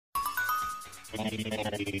Weird science.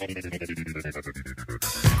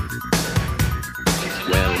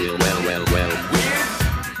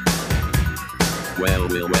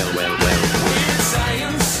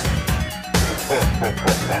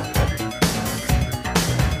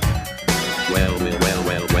 Weird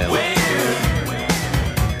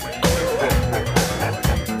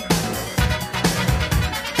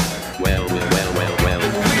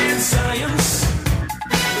science.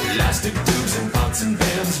 Elastic tubes and pots and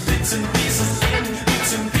pans, bits and pieces in,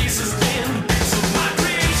 bits and pieces in, bits of my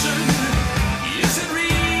creation. Is it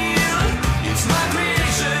real? It's my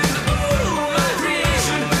creation. Oh, my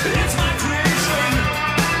creation. It's my creation.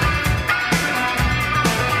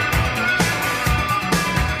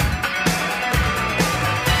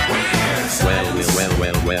 Weird science.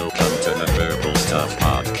 Welcome to the Purple Stuff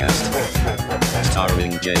Podcast.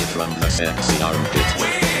 Starring Jay from the Sexy Armpit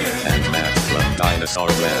and Matt from Dinosaur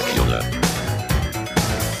Dracula.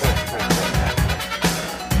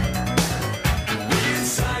 Weird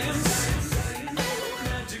science.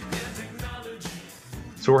 Magic and technology.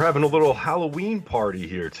 So we're having a little Halloween party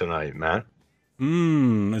here tonight, Matt.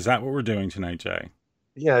 Is that what we're doing tonight, Jay?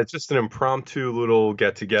 Yeah, it's just an impromptu little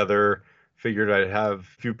get-together. Figured I'd have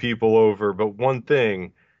a few people over, but one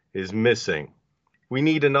thing is missing. We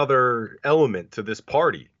need another element to this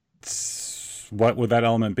party. What would that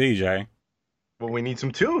element be, Jay? Well, we need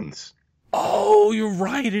some tunes. Oh, you're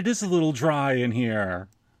right. It is a little dry in here.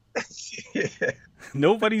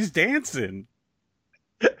 Nobody's dancing.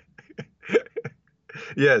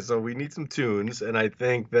 Yeah, so we need some tunes, and I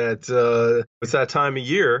think that it's that time of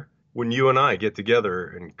year when you and I get together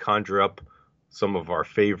and conjure up some of our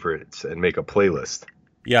favorites and make a playlist.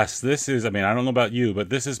 Yes, this is, I don't know about you, but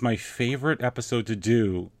this is my favorite episode to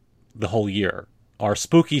do the whole year. Our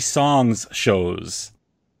spooky songs shows.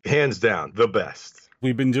 Hands down, the best.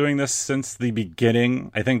 We've been doing this since the beginning.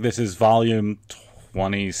 I think this is volume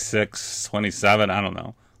 26, 27, I don't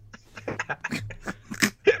know.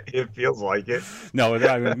 It feels like it. No,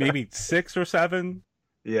 maybe 6 or 7.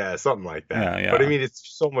 Yeah, something like that. Yeah. But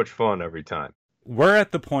it's so much fun every time. We're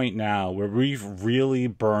at the point now where we've really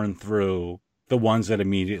burned through the ones that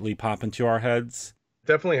immediately pop into our heads.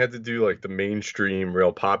 Definitely had to do like the mainstream,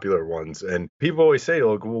 real popular ones. And people always say,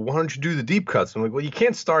 like, well, why don't you do the deep cuts? I'm like, well, you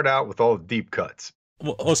can't start out with all the deep cuts.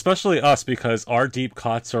 Well, especially us, because our deep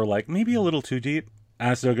cuts are like maybe a little too deep,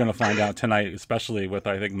 as they're going to find out tonight, especially with,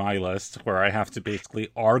 I think, my list, where I have to basically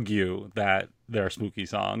argue that they're spooky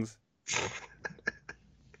songs.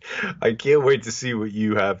 I can't wait to see what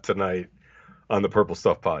you have tonight on the Purple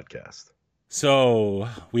Stuff Podcast. So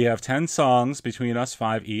we have 10 songs between us,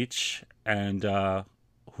 5 each. And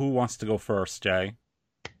who wants to go first, Jay?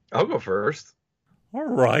 I'll go first. All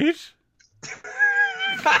right.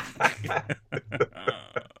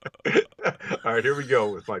 All right, here we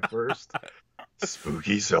go with my first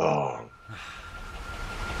spooky song.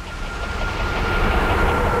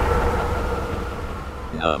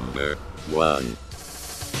 Number 1.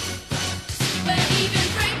 But even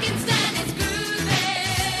Frankenstein is grooving.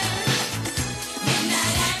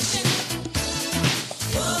 Midnight action.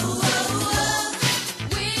 Whoa, whoa, whoa.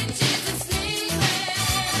 Witches and sleeping.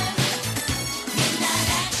 Midnight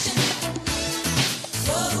action.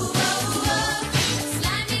 Whoa, whoa, whoa.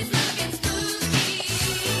 Slimy's looking spooky.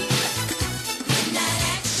 Midnight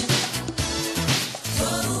action.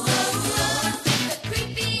 Whoa, whoa, whoa. The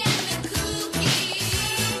creepy and the kooky.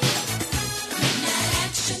 Midnight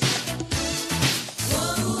action.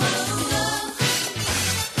 Whoa, whoa, whoa.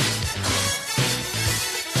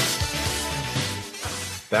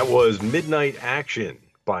 That was Midnight Action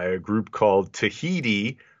by a group called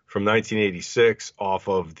Tahiti from 1986 off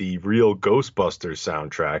of the Real Ghostbusters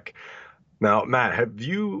soundtrack. Now, Matt, have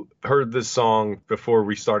you heard this song before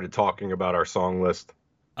we started talking about our song list?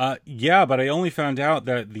 Yeah, but I only found out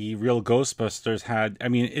that the Real Ghostbusters had,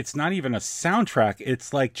 it's not even a soundtrack.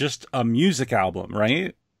 It's like just a music album,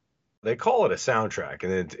 right? They call it a soundtrack,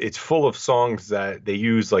 and it's full of songs that they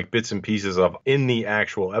use like bits and pieces of in the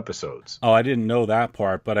actual episodes. Oh, I didn't know that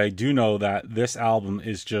part, but I do know that this album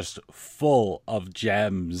is just full of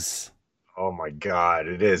gems. Oh my God,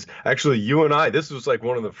 it is. Actually, you and I, this was like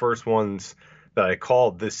one of the first ones that I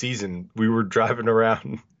called this season. We were driving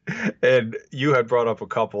around and you had brought up a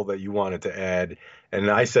couple that you wanted to add. And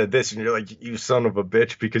I said this, and you're like, you son of a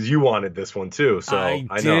bitch, because you wanted this one too. So I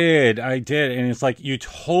know. I did. And it's like, you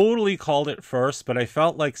totally called it first, but I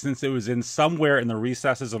felt like since it was in somewhere in the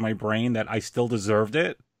recesses of my brain that I still deserved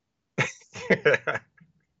it.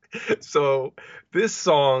 So this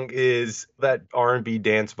song is that R&B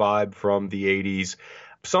dance vibe from the 80s.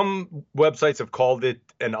 Some websites have called it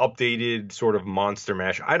an updated sort of Monster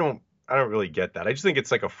Mash. I don't I don't really get that. I just think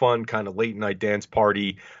it's like a fun kind of late night dance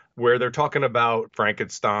party where they're talking about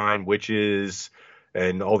Frankenstein, witches,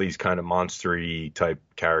 and all these kind of monstery type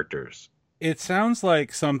characters. It sounds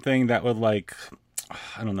like something that would like,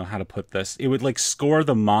 I don't know how to put this. It would like score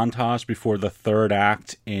the montage before the third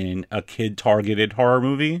act in a kid-targeted horror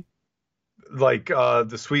movie. Like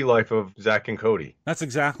The Sweet Life of Zack and Cody. That's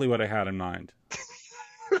exactly what I had in mind.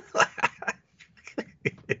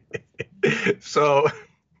 So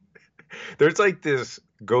there's like this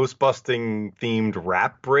ghost busting themed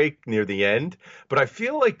rap break near the end, but I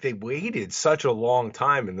feel like they waited such a long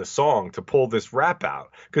time in the song to pull this rap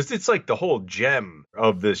out because it's like the whole gem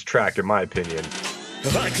of this track, in my opinion.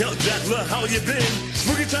 I Count Dracula, how you been?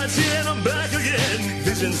 Spooky times here and I'm back again.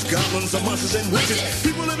 Visions, goblins, monsters and witches.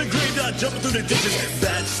 People in the graveyard jumping through the ditches.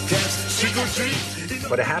 Bats, cats, trick or treat.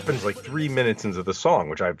 But it happens like 3 minutes into the song,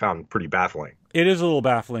 which I found pretty baffling. It is a little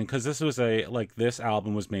baffling because this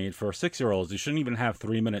album was made for 6-year-olds. You shouldn't even have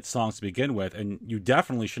 3-minute songs to begin with, and you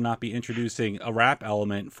definitely should not be introducing a rap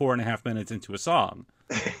element 4.5 minutes into a song.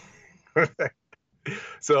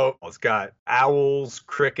 So it's got owls,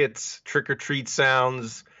 crickets, trick-or-treat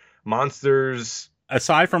sounds, monsters.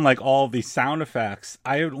 Aside from like all the sound effects,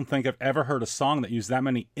 I don't think I've ever heard a song that used that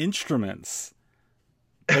many instruments.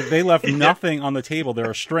 Like they left nothing on the table. There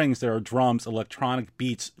are strings, there are drums, electronic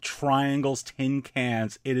beats, triangles, tin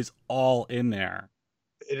cans. It is all in there.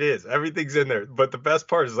 It is. Everything's in there. But the best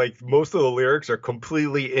part is like most of the lyrics are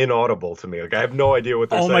completely inaudible to me. Like I have no idea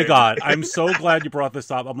what they're saying. Oh my God. I'm so glad you brought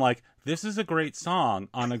this up. I'm like, this is a great song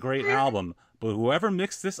on a great album, but whoever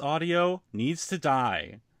mixed this audio needs to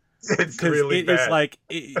die. It's really bad. It's like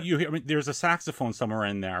you hear. I mean, there's a saxophone somewhere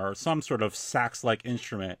in there, or some sort of sax-like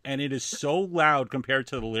instrument, and it is so loud compared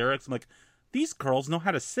to the lyrics. I'm like, these girls know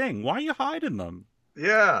how to sing. Why are you hiding them?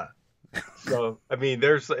 Yeah. So I mean,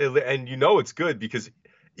 and you know it's good because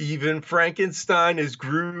even Frankenstein is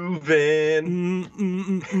grooving.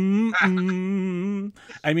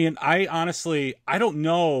 I mean, I don't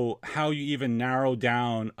know how you even narrow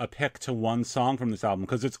down a pick to one song from this album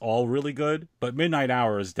because it's all really good. But Midnight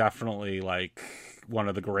Hour is definitely like one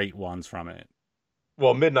of the great ones from it.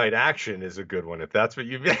 Well, Midnight Action is a good one if that's what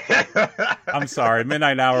you mean. I'm sorry,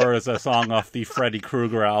 Midnight Hour is a song off the Freddy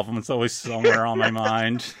Krueger album. It's always somewhere on my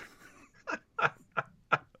mind.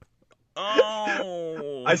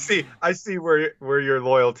 Oh, I see where your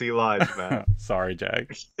loyalty lies, man. Sorry,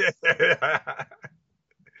 Jack.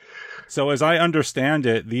 So as I understand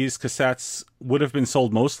it, these cassettes would have been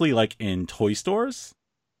sold mostly like in toy stores.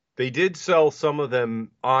 They did sell some of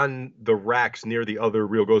them on the racks near the other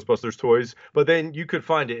Real Ghostbusters toys, but then you could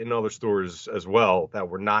find it in other stores as well that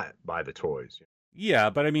were not by the toys. Yeah,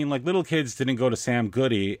 but I mean, like, little kids didn't go to Sam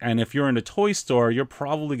Goody, and if you're in a toy store, you're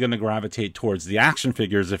probably going to gravitate towards the action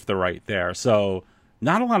figures if they're right there. So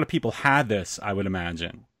not a lot of people had this, I would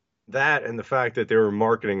imagine. That and the fact that they were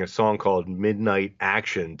marketing a song called Midnight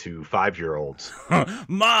Action to 5-year-olds.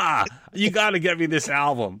 Ma, you got to get me this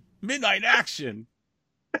album. Midnight Action.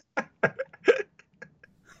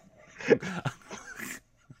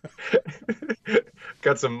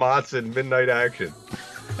 Got some Mott's and Midnight Action.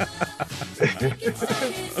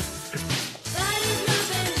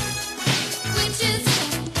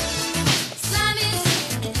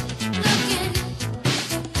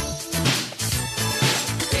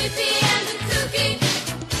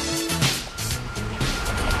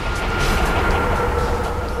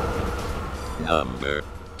 Number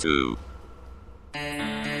 2.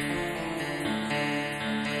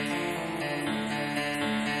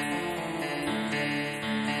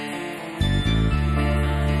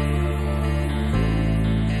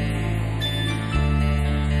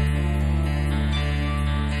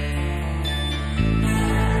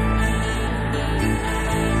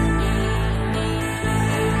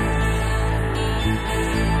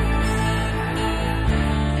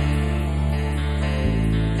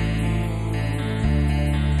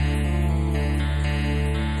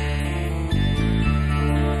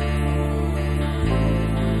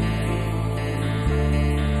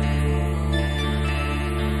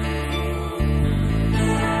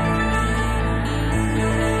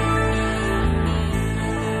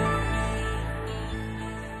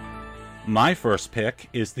 My first pick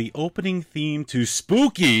is the opening theme to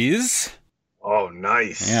Spookies. Oh,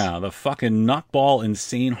 nice. Yeah, the fucking nutball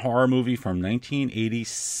insane horror movie from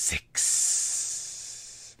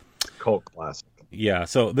 1986. Cult classic. Yeah,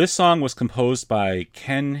 so this song was composed by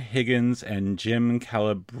Ken Higgins and Jim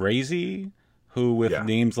Calabrese, who with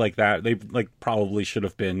names like that, they like probably should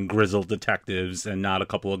have been grizzled detectives and not a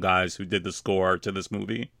couple of guys who did the score to this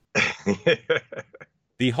movie.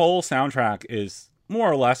 The whole soundtrack is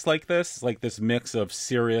more or less like this mix of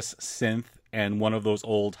serious synth and one of those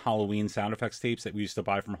old Halloween sound effects tapes that we used to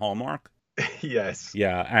buy from Hallmark. Yes.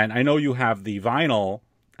 Yeah, and I know you have the vinyl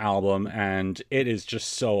album, and it is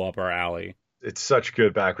just so up our alley. It's such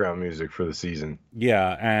good background music for the season.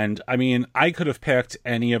 Yeah, and I mean, I could have picked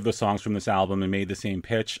any of the songs from this album and made the same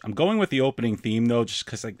pitch. I'm going with the opening theme, though, just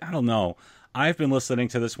because, like, I don't know. I've been listening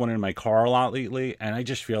to this one in my car a lot lately, and I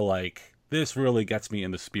just feel like this really gets me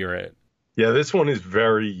in the spirit. Yeah, this one is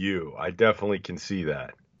very you. I definitely can see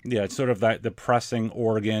that. Yeah, it's sort of that depressing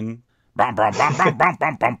organ. Bum, bum, bum, bum, bum,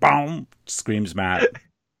 bum, bum, bum, screams Matt.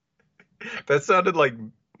 That sounded like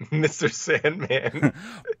Mr. Sandman.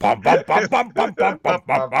 Bum, bum, bum, bum, bum, bum, bum,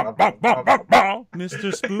 bum, bum, bum, bum, bum, bum.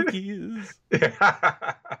 Mr. Spookies.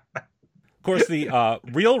 Of course, the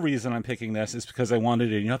real reason I'm picking this is because I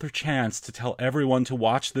wanted another chance to tell everyone to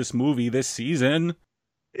watch this movie this season.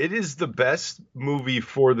 It is the best movie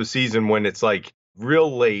for the season when it's like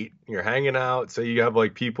real late. You're hanging out, say you have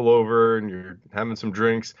like people over and you're having some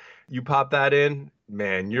drinks. You pop that in,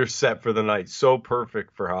 man, you're set for the night. So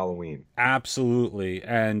perfect for Halloween. Absolutely.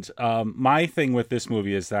 And my thing with this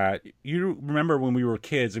movie is that you remember when we were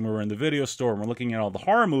kids and we were in the video store and we're looking at all the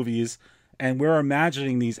horror movies and we're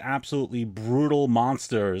imagining these absolutely brutal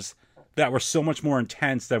monsters that were so much more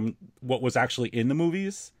intense than what was actually in the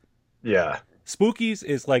movies. Yeah. Spookies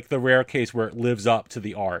is like the rare case where it lives up to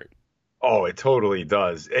the art. Oh, it totally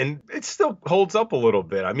does. And it still holds up a little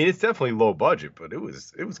bit. I mean, it's definitely low budget, but it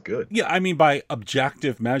was good. Yeah, I mean, by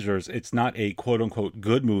objective measures, it's not a quote-unquote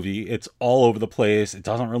good movie. It's all over the place. It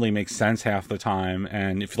doesn't really make sense half the time.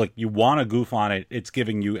 And if like you want to goof on it, it's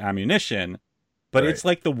giving you ammunition. But Right. It's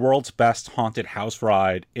like the world's best haunted house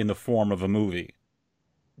ride in the form of a movie.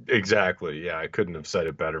 Exactly. Yeah, I couldn't have said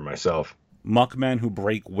it better myself. Muckmen who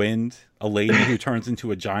break wind, a lady who turns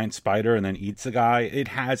into a giant spider and then eats a guy. It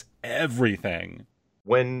has everything.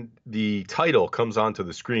 When the title comes onto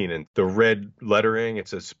the screen and the red lettering, it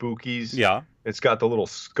says Spookies. Yeah. It's got the little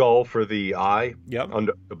skull for the eye. Yep.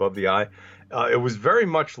 Above the eye. It was very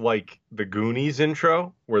much like the Goonies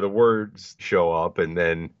intro, where the words show up and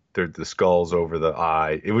then the skulls over the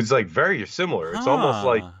eye. It was like very similar. It's almost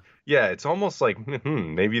like, yeah, it's almost like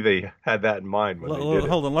maybe they had that in mind when they did it.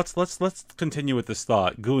 Hold on, let's continue with this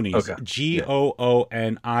thought. Goonies, Okay. Goonies.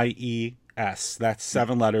 That's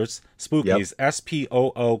 7 letters. Spookies,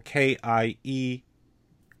 Spookies.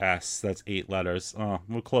 That's 8 letters. Oh,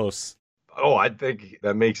 we're close. Oh, I think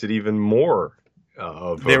that makes it even more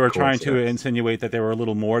of They a were trying to coincidence. insinuate that they were a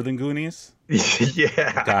little more than Goonies.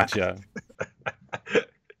 Yeah. Gotcha.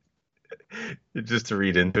 Just to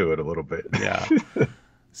read into it a little bit. Yeah.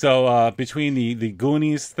 So between the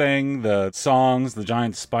Goonies thing, the songs, the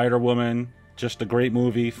giant Spider Woman, just a great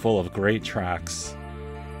movie full of great tracks.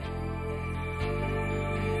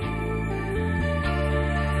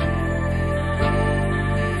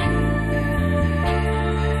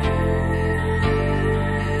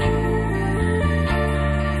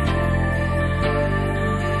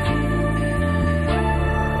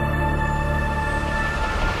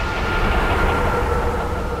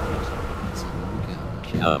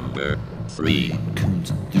 Number 3.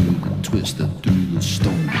 Comes through the twister, through the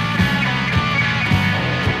storm.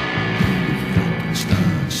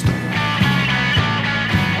 Frankenstein storm.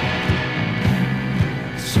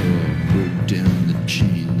 So I broke down the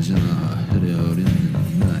chains and I head out in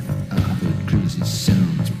the night. I heard crazy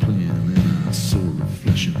sounds playing and I saw a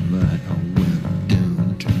flashing light. I went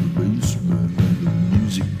down to the basement and the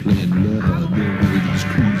music played loud. There were these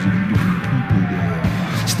crazy looking people there,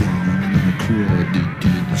 standing in the crowd. They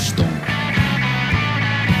did the storm.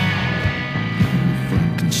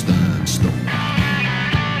 Frankenstein storm.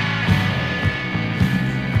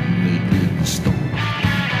 They did the storm.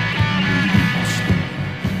 They did the storm.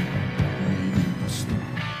 They did the storm.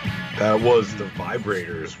 That was the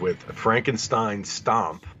Vibrators with Frankenstein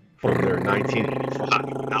Stomp from their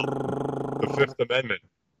 1985 album, The Fifth Amendment.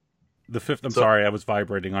 The fifth. I'm sorry, I was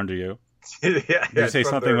vibrating under you. Yeah, Did you say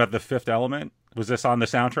something about the Fifth Element? Was this on the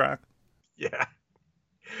soundtrack? Yeah.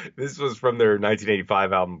 This was from their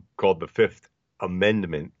 1985 album called The Fifth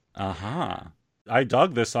Amendment. I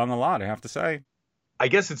dug this song a lot, I have to say. I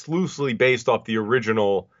guess it's loosely based off the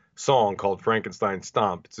original song called Frankenstein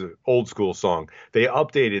Stomp. It's an old school song. They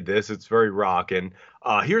updated this. It's very rockin'.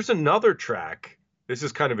 Here's another track. This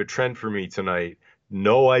is kind of a trend for me tonight.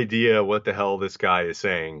 No idea what the hell this guy is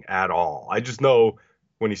saying at all. I just know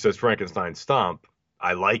when he says Frankenstein Stomp,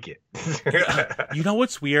 I like it. You know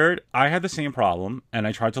what's weird? I had the same problem, and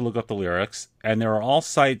I tried to look up the lyrics, and there are all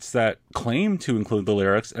sites that claim to include the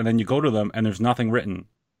lyrics, and then you go to them, and there's nothing written.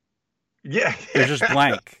 Yeah. They're just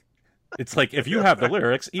blank. It's like, if you have the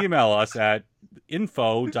lyrics, email us at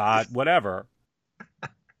info.whatever.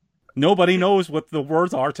 Nobody knows what the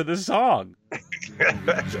words are to this song. Standing in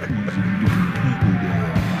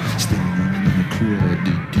the crowd,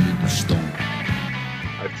 they get stoned.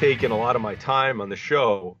 I've taken a lot of my time on the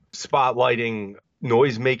show spotlighting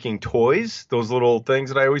noise-making toys, those little things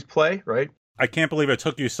that I always play, right? I can't believe it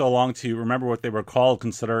took you so long to remember what they were called,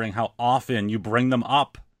 considering how often you bring them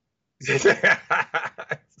up.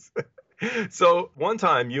 So one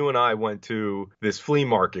time you and I went to this flea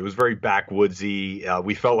market. It was very backwoodsy.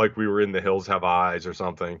 We felt like we were in The Hills Have Eyes or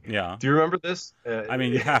something. Yeah. Do you remember this? I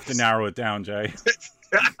mean, you have to narrow it down, Jay.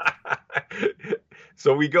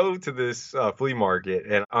 So we go to this flea market,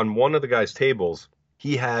 and on one of the guy's tables,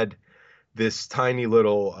 he had this tiny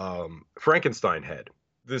little Frankenstein head.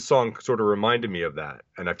 This song sort of reminded me of that,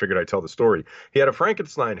 and I figured I'd tell the story. He had a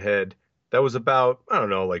Frankenstein head that was about, I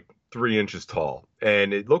don't know, like 3 inches tall,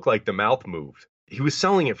 and it looked like the mouth moved. He was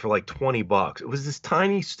selling it for like $20. It was this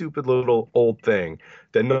tiny, stupid little old thing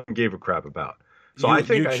that no one gave a crap about. So I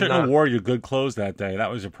think you shouldn't have wore your good clothes that day. That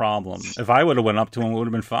was your problem. If I would have went up to him, it would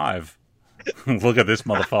have been 5. Look at this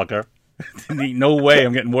motherfucker. No way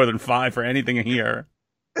I'm getting more than 5 for anything in here.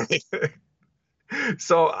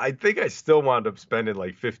 So I think I still wound up spending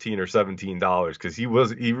like $15 or $17 because he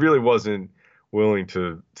really wasn't willing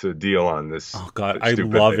to deal on this. Oh God, I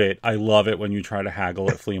love it. I love it when you try to haggle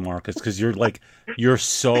at flea markets because you're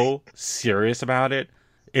so serious about it.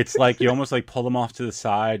 It's like you almost like pull them off to the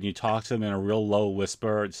side and you talk to them in a real low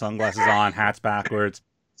whisper, sunglasses on, hats backwards.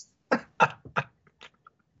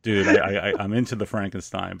 Dude, I'm into the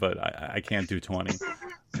Frankenstein, but I can't do 20.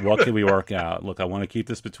 What can we work out? Look, I want to keep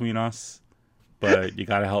this between us, but you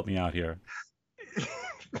got to help me out here.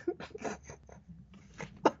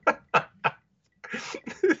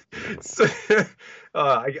 So,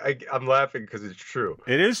 I'm laughing because it's true.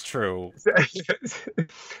 It is true.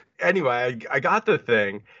 Anyway, I got the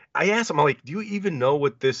thing. I asked him, I'm like, do you even know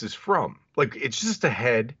what this is from? Like, it's just a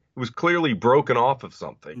head. It was clearly broken off of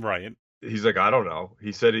something. Right. He's like, I don't know.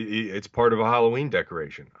 He said it's part of a Halloween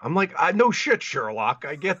decoration. I'm like, I no shit, Sherlock.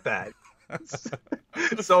 I get that.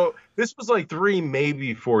 So this was like 3,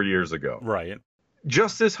 maybe 4 years ago. Right.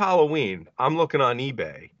 Just this Halloween, I'm looking on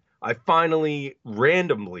eBay. I finally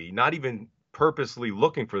randomly, not even purposely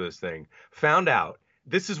looking for this thing, found out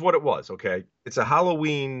this is what it was, okay? It's a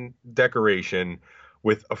Halloween decoration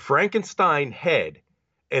with a Frankenstein head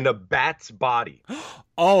and a bat's body.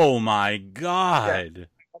 Oh my God. Yeah.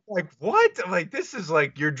 I'm like, what? I'm like, this is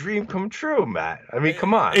like your dream come true, Matt. I mean,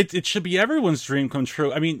 come on. It should be everyone's dream come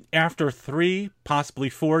true. I mean, after 3, possibly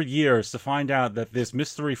 4 years to find out that this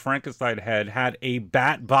mystery Frankenstein head had a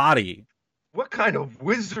bat body. What kind of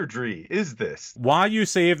wizardry is this? Why you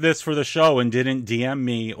saved this for the show and didn't DM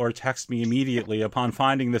me or text me immediately upon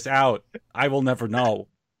finding this out, I will never know.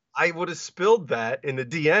 I would have spilled that in the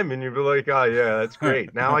DM and you'd be like, oh, yeah, that's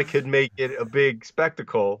great. Now I could make it a big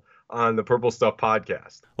spectacle on the Purple Stuff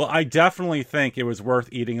podcast. Well, I definitely think it was worth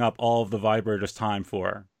eating up all of the vibrators' time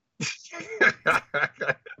for.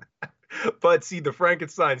 But see, the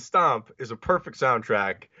Frankenstein Stomp is a perfect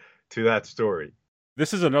soundtrack to that story.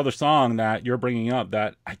 This is another song that you're bringing up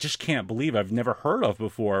that I just can't believe I've never heard of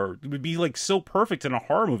before. It would be like so perfect in a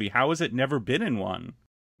horror movie. How has it never been in one?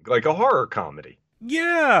 Like a horror comedy.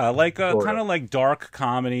 Yeah, like a kind of like dark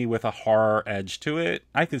comedy with a horror edge to it.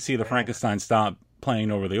 I could see the Frankenstein Stomp playing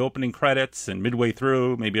over the opening credits and midway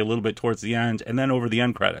through, maybe a little bit towards the end, and then over the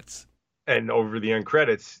end credits. And over the end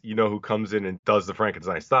credits, you know who comes in and does the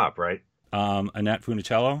Frankenstein Stomp, right? Annette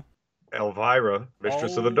Funicello. Elvira,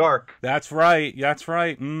 Mistress of the Dark. That's right. That's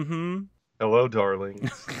right. Mm-hmm. Hello, darling.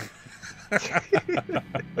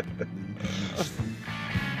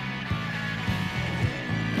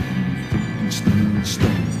 Frankenstein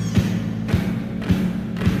stomp.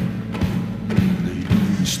 They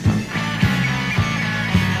don't stop.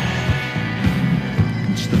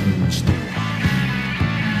 Frankenstein stomp.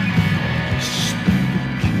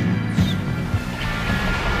 Stupid kids.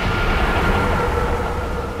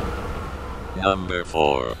 Number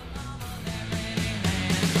 4.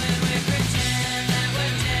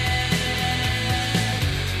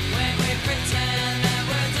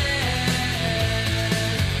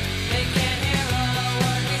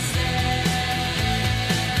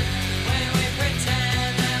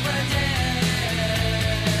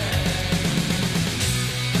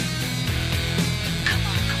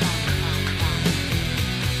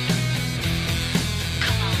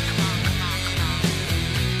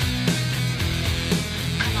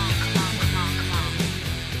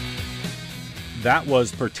 That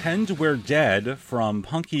was Pretend We're Dead from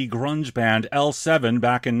punky grunge band L7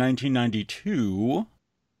 back in 1992.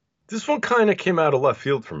 This one kind of came out of left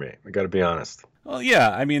field for me. I got to be honest. Well, yeah,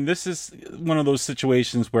 I mean, this is one of those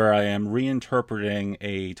situations where I am reinterpreting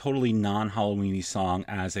a totally non-Halloweeny song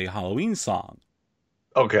as a Halloween song.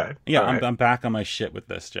 Okay. Yeah, all right. I'm back on my shit with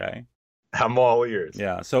this, Jay. I'm all ears.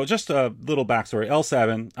 Yeah, so just a little backstory.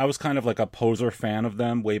 L7, I was kind of like a poser fan of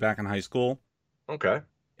them way back in high school. Okay.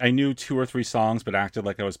 I knew 2 or 3 songs, but acted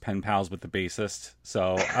like I was pen pals with the bassist.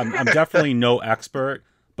 So I'm definitely no expert,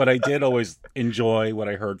 but I did always enjoy what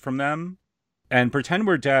I heard from them. And Pretend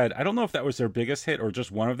We're Dead, I don't know if that was their biggest hit or just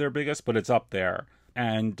one of their biggest, but it's up there.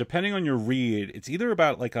 And depending on your read, it's either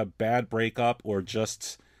about like a bad breakup or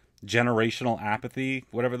just generational apathy,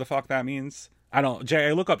 whatever the fuck that means. I don't, Jay,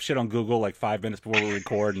 I look up shit on Google like 5 minutes before we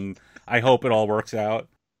record, and I hope it all works out.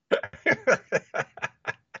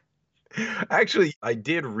 Actually, I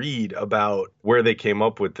did read about where they came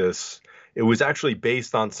up with this. It was actually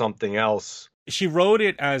based on something else. She wrote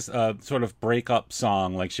it as a sort of breakup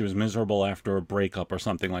song, like she was miserable after a breakup or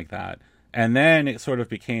something like that. And then it sort of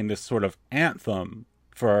became this sort of anthem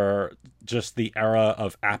for just the era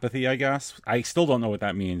of apathy, I guess. I still don't know what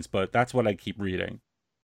that means, but that's what I keep reading.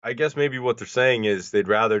 I guess maybe what they're saying is they'd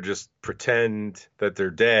rather just pretend that they're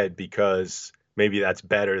dead because maybe that's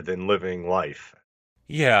better than living life.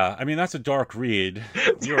 Yeah, I mean, that's a dark read.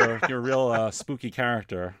 You're a real spooky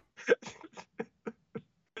character.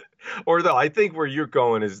 Or though I think where you're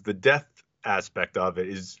going is the death aspect of it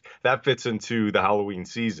is that fits into the Halloween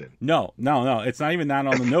season. No, it's not even that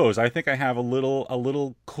on the nose. I think I have a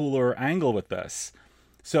little cooler angle with this.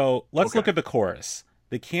 So let's look at the chorus.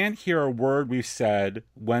 They can't hear a word we've said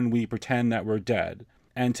when we pretend that we're dead.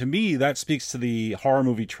 And to me, that speaks to the horror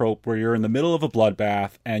movie trope where you're in the middle of a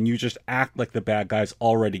bloodbath and you just act like the bad guys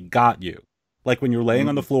already got you. Like when you're laying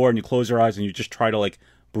on the floor and you close your eyes and you just try to like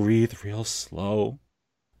breathe real slow.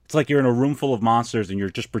 It's like you're in a room full of monsters and you're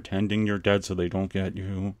just pretending you're dead so they don't get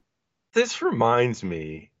you. This reminds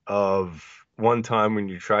me of one time when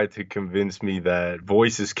you tried to convince me that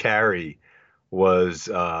Voices Carry was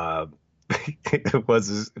was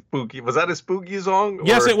that a spooky song?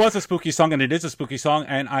 Yes, it was a spooky song, and it is a spooky song,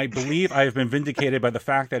 and I believe I have been vindicated by the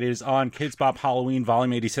fact that it is on Kids Bop Halloween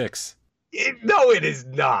Volume 86. No, it is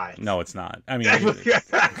not. No, it's not. I mean,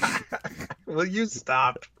 Will you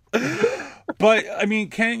stop? but I mean,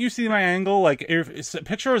 can't you see my angle? Like,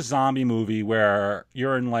 picture a zombie movie where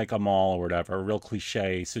you're in like a mall or whatever, a real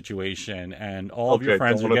cliche situation, and all of your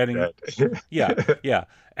friends are getting, yeah,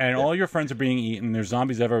 and all your friends are being eaten. There's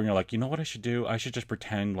zombies everywhere, and you're like, you know what I should do? I should just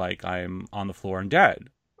pretend like I'm on the floor and dead.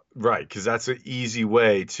 Right, because that's an easy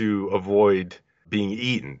way to avoid being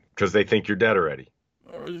eaten because they think you're dead already.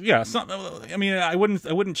 Yeah, I mean, I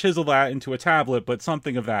wouldn't chisel that into a tablet, but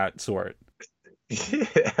something of that sort.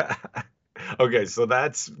 Yeah. Okay, so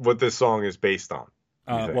that's what this song is based on.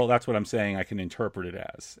 Well, that's what I'm saying. I can interpret it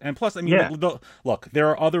as. And plus, I mean, look, there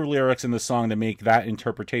are other lyrics in the song that make that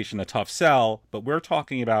interpretation a tough sell, but we're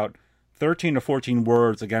talking about 13 to 14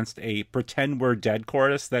 words against a pretend we're dead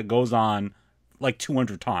chorus that goes on like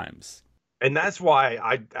 200 times. And that's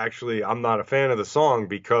why I'm not a fan of the song,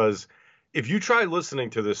 because if you try listening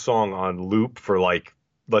to this song on loop for like,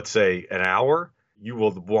 let's say an hour, you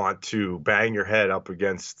will want to bang your head up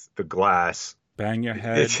against the glass. Bang your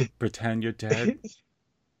head, pretend you're dead.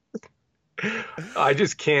 I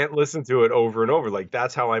just can't listen to it over and over. Like,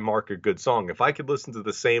 that's how I mark a good song. If I could listen to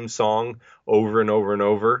the same song over and over and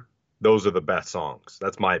over, those are the best songs.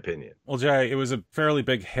 That's my opinion. Well, Jay, it was a fairly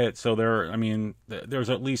big hit, so there's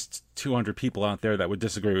at least 200 people out there that would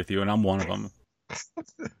disagree with you, and I'm one of them.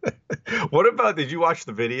 What about, did you watch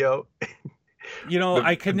the video? You know,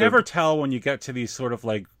 I could never tell when you get to these sort of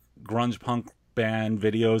like grunge punk band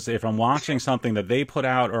videos if I'm watching something that they put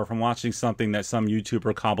out or if I'm watching something that some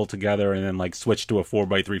YouTuber cobbled together and then like switched to a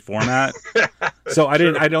 4:3 format. So I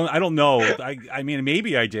don't know. I mean,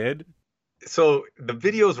 maybe I did. So the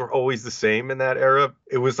videos were always the same in that era.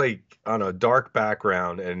 It was like on a dark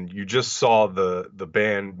background and you just saw the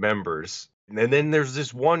band members. And then there's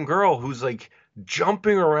this one girl who's like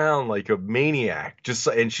jumping around like a maniac,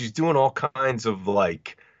 and she's doing all kinds of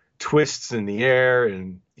like twists in the air,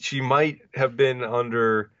 and she might have been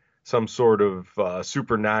under some sort of the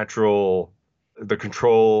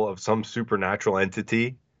control of some supernatural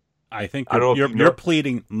entity. I think you're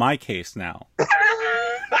pleading my case now.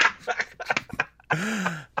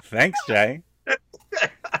 Thanks, Jay.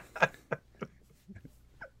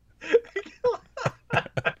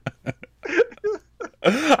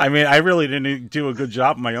 I mean, I really didn't do a good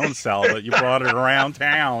job of my own sell, but you brought it around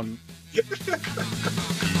town.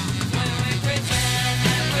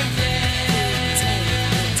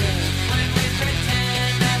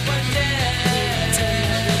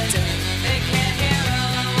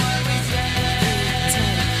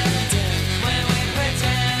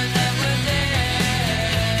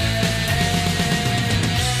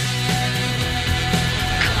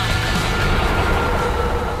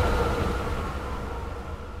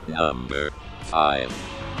 Number 5.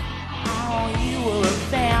 Oh, you were a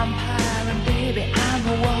vampire, and baby, I'm a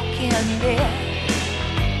walking dead.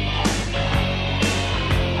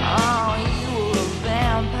 Oh, you were a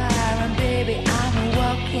vampire, and baby, I'm a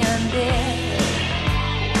walking dead.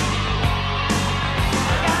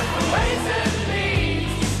 I got the wasted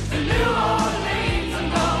leaves to New Orleans. I'm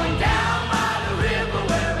going down by the river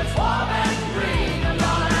where it's warm and green. I'm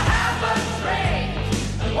gonna have a drink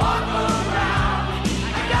and walk around.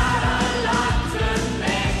 I got a lot to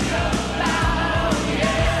think about, oh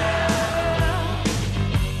yeah.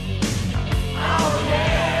 Oh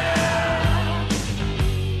yeah.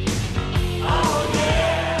 Oh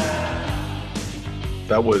yeah.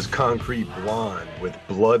 That was Concrete Blonde with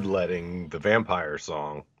Bloodletting, the vampire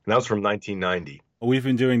song. And that was from 1990. We've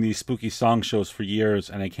been doing these spooky song shows for years,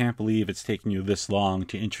 and I can't believe it's taken you this long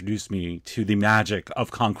to introduce me to the magic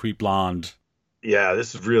of Concrete Blonde. Yeah,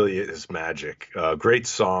 this really is magic. Great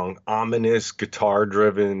song, ominous,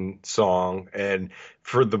 guitar-driven song. And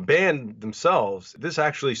for the band themselves, this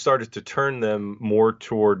actually started to turn them more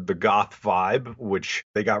toward the goth vibe, which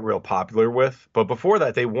they got real popular with. But before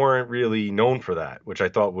that, they weren't really known for that, which I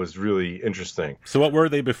thought was really interesting. So what were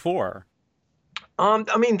they before?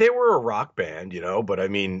 I mean, they were a rock band, but I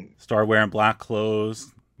mean, Started wearing black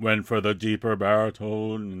clothes, went for the deeper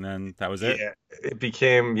baritone, and then that was it? yeah, it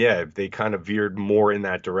became, they kind of veered more in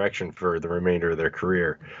that direction for the remainder of their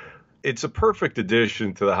career. It's a perfect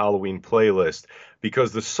addition to the Halloween playlist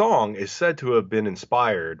because the song is said to have been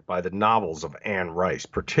inspired by the novels of Anne Rice,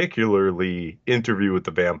 particularly Interview with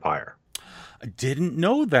the Vampire. I didn't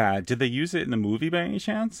know that. Did they use it in the movie by any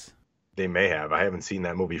chance? They may have. I haven't seen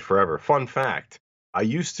that movie forever. Fun fact. I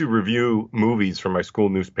used to review movies for my school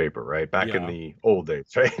newspaper, right? Back in Yeah. the old days,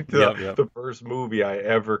 right? Yep. The first movie I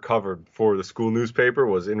ever covered for the school newspaper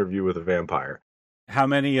was Interview with a Vampire. How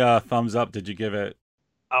many thumbs up did you give it?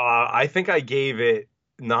 I think I gave it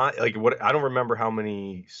not like what I don't remember how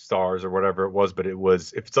many stars or whatever it was, but it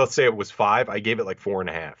was, if let's say it was 5, I gave it like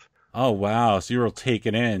 4.5. Oh, wow. So you were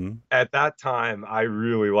taken in. At that time, I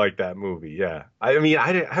really liked that movie. Yeah. I mean,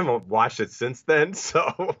 I haven't watched it since then.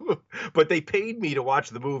 So, but they paid me to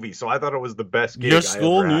watch the movie. So I thought it was the best gig Your I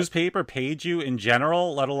school ever had. newspaper paid you in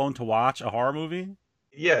general, let alone to watch a horror movie?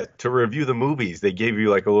 Yeah. To review the movies, they gave you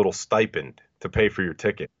like a little stipend to pay for your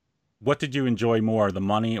ticket. What did you enjoy more, the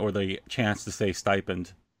money or the chance to say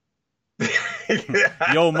stipend?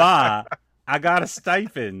 Yo, Ma, I got a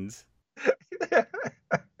stipend.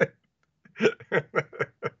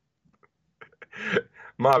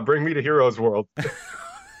 Ma, bring me to Heroes World.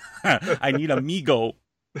 I need amigo.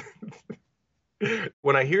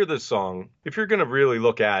 When I hear this song, if you're going to really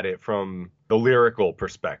look at it from the lyrical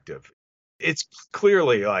perspective, it's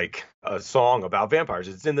clearly like a song about vampires.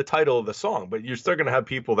 It's in the title of the song, but you're still going to have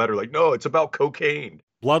people that are like, no, it's about cocaine.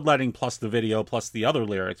 Bloodletting plus the video plus the other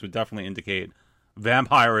lyrics would definitely indicate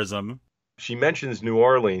vampirism. She mentions New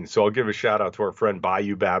Orleans, so I'll give a shout out to our friend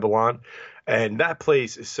Bayou Babylon. And that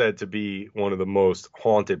place is said to be one of the most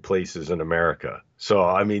haunted places in America. So,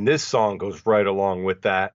 I mean, this song goes right along with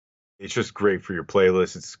that. It's just great for your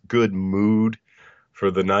playlist. It's good mood for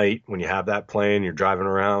the night when you have that playing, you're driving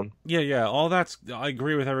around. Yeah, all that's, I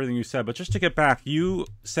agree with everything you said, but just to get back, you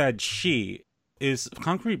said she. Is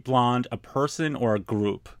Concrete Blonde a person or a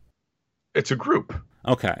group? It's a group.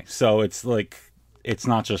 Okay, so it's like, it's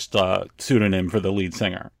not just a pseudonym for the lead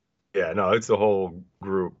singer. Yeah, no, it's the whole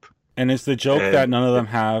group. And is the joke And- that none of them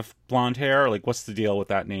have blonde hair? Like, what's the deal with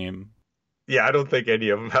that name? Yeah, I don't think any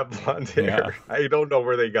of them have blonde hair. Yeah. I don't know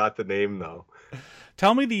where they got the name, though.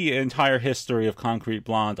 Tell me the entire history of Concrete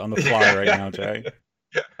Blonde on the fly right now, Jay.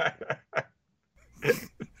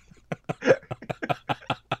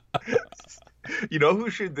 You know who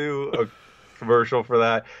should do a commercial for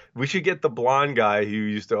that? We should get the blonde guy who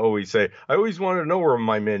used to always say, I always wanted to know where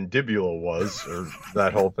my mandibula was, or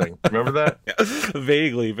that whole thing. Remember that?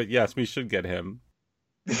 Vaguely, but yes, we should get him.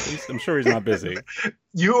 I'm sure he's not busy.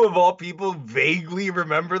 You, of all people, vaguely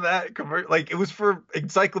remember that? Like, it was for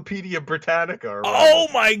Encyclopedia Britannica. Or Oh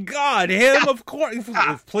my God, him, of course.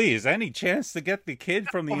 Please, any chance to get the kid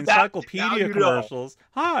from the Now encyclopedia you know. commercials?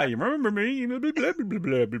 Hi, you remember me? Blah, blah, blah,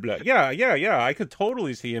 blah, blah, blah. Yeah. I could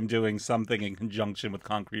totally see him doing something in conjunction with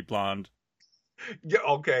Concrete Blonde. Yeah,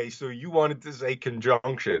 okay, so you wanted to say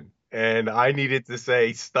conjunction, and I needed to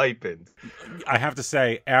say stipend. I have to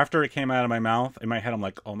say, after it came out of my mouth, in my head, I'm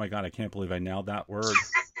like, oh my God, I can't believe I nailed that word.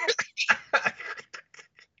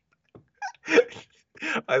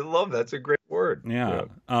 I love that's a great word. Yeah.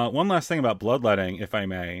 One last thing about Bloodletting, if I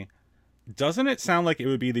may. Doesn't it sound like it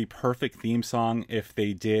would be the perfect theme song if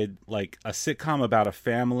they did like a sitcom about a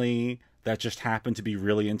family that just happened to be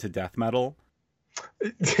really into death metal?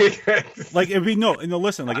 Like it'd be no,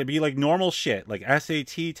 listen, like it'd be like normal shit, like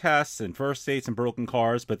SAT tests and first dates and broken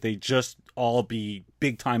cars, but they just all be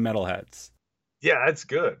big time metalheads. Yeah, that's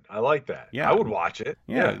good. I like that. Yeah. I would watch it.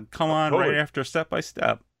 Yeah, come on, totally. right after Step by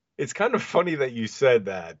Step. It's kind of funny that you said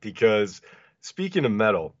that because speaking of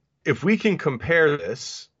metal, if we can compare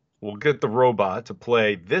this, we'll get the robot to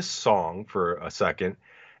play this song for a second,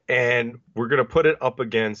 and we're going to put it up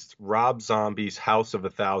against Rob Zombie's House of a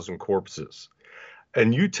Thousand Corpses.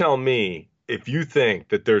 And you tell me if you think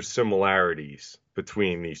that there's similarities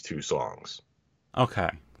between these two songs. Okay,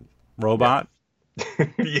 robot.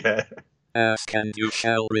 Yeah. Ask and you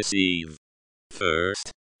shall receive.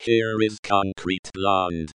 First, here is Concrete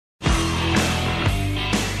Blonde.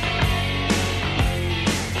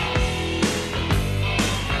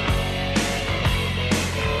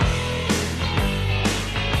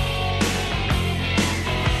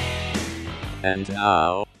 And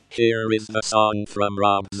now, here is the song from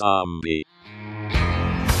Rob Zombie.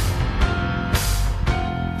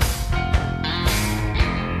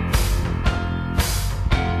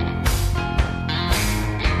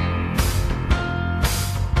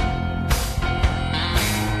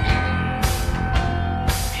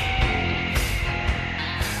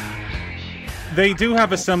 They do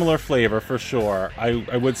have a similar flavor for sure.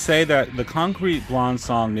 I would say that the Concrete Blonde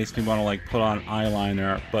song makes me want to like put on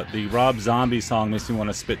eyeliner, but the Rob Zombie song makes me want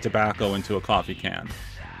to spit tobacco into a coffee can.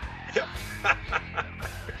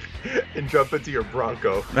 And jump into your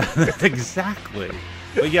Bronco. Exactly.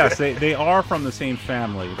 But yes, they are from the same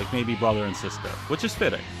family, like maybe brother and sister, which is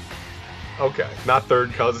fitting. Okay, not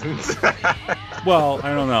third cousins. Well,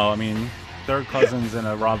 I don't know. I mean, third cousins in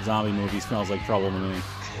a Rob Zombie movie smells like trouble to me.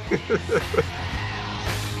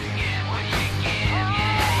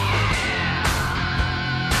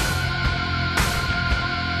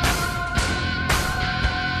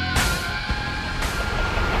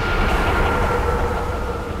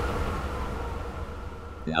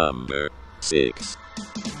 Number 6.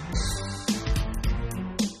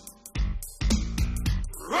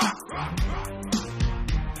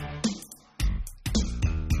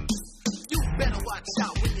 You better watch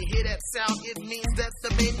out when you hear that sound. It means that the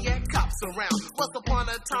maniac cop's around. Once upon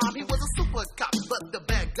a time, he was a super cop, but the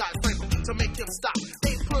bad guys framed him to make him stop.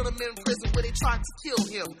 They put him in prison where they tried to kill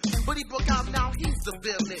him. But he broke out, now he's the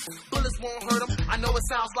villain. Bullets won't hurt him. I know it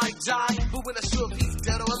sounds like jive, but we're not sure if he's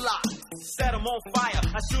dead or alive. Set him on fire,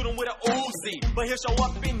 I shoot him with an Uzi. But he'll show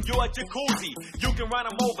up in your jacuzzi. You can run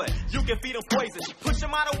him over, you can feed him poison. Push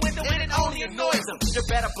him out a window and it only annoys him. You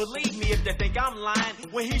better believe me if they think I'm lying.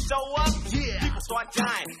 When he show up, people start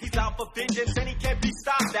dying. He's out for vengeance and he can't be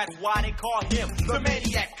stopped. That's why they call him the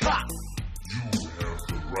Maniac Cop. You have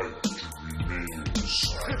the right to remain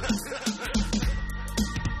silent.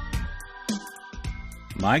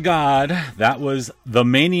 My God, that was the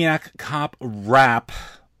Maniac Cop rap,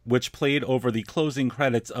 which played over the closing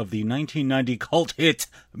credits of the 1990 cult hit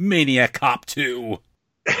Maniac Cop 2.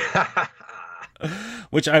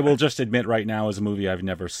 Which I will just admit right now is a movie I've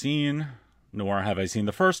never seen, nor have I seen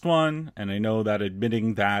the first one, and I know that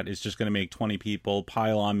admitting that is just going to make 20 people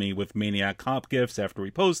pile on me with Maniac Cop gifts after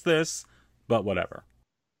we post this, but whatever.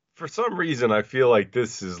 For some reason, I feel like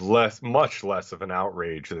this is much less of an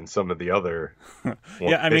outrage than some of the other.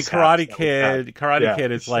 Yeah, I mean, Karate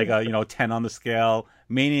Kid is like a 10 on the scale.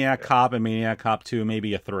 Maniac Cop and Maniac Cop 2,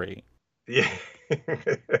 maybe a 3. Yeah.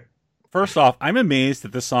 First off, I'm amazed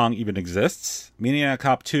that this song even exists. Maniac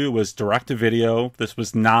Cop 2 was direct-to-video. This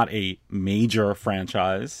was not a major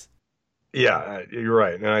franchise. Yeah, you're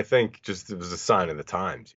right. And I think just it was a sign of the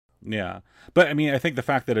times. Yeah. But, I mean, I think the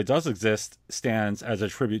fact that it does exist stands as a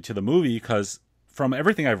tribute to the movie because from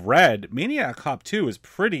everything I've read, Maniac Cop 2 is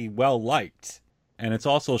pretty well liked. And it's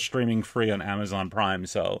also streaming free on Amazon Prime.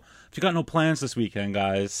 So if you got no plans this weekend,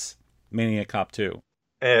 guys, Maniac Cop 2.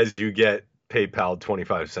 As you get PayPal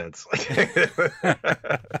 25 cents.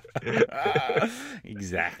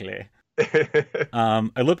 Exactly.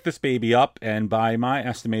 I looked this baby up, and by my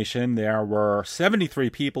estimation, there were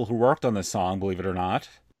 73 people who worked on this song, believe it or not.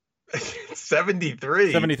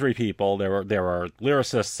 73? 73 people. There were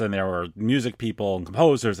lyricists, and there were music people and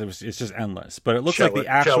composers. It's just endless. But it looks like the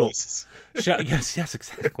actual... Yes,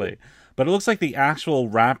 exactly. But it looks like the actual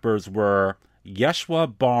rappers were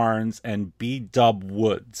Yeshua Barnes and B-Dub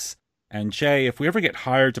Woods. And Jay, if we ever get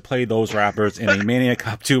hired to play those rappers in a Maniac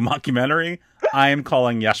Cop 2 mockumentary, I am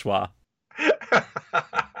calling Yeshua.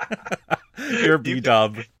 You're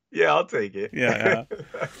B-Dub. Yeah, I'll take it. Yeah.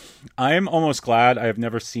 I am almost glad I have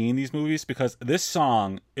never seen these movies because this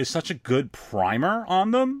song is such a good primer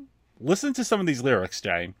on them. Listen to some of these lyrics,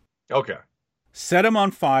 Jay. Okay. Set him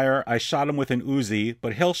on fire. I shot him with an Uzi,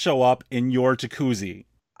 but he'll show up in your jacuzzi.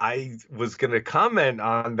 I was going to comment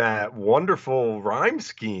on that wonderful rhyme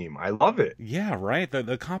scheme. I love it. Yeah, right.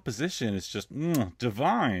 The composition is just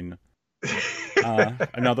divine.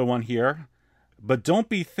 Another one here. But don't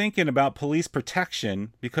be thinking about police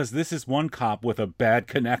protection, because this is one cop with a bad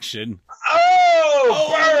connection.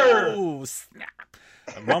 Oh, Snap.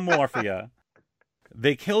 One more for you.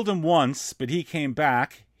 They killed him once, but he came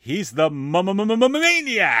back. He's the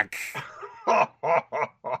maniac.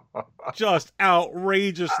 Just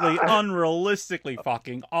outrageously, unrealistically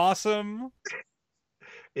fucking awesome.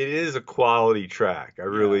 It is a quality track. I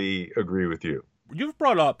really agree with you. You've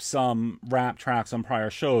brought up some rap tracks on prior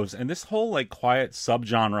shows, and this whole like quiet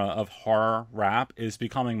subgenre of horror rap is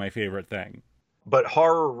becoming my favorite thing. But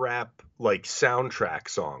horror rap, like soundtrack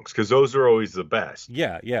songs, because those are always the best.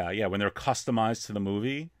 Yeah, when they're customized to the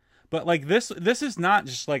movie. But like this is not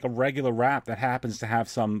just like a regular rap that happens to have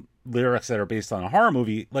some lyrics that are based on a horror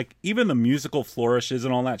movie. Like even the musical flourishes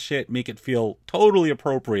and all that shit make it feel totally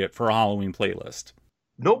appropriate for a Halloween playlist.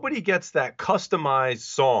 Nobody gets that customized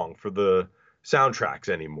song for the soundtracks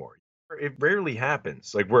anymore. It rarely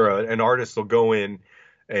happens. Like where an artist will go in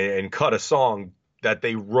and cut a song that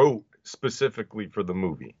they wrote specifically for the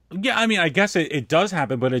movie. Yeah, I mean, I guess it does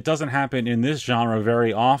happen, but it doesn't happen in this genre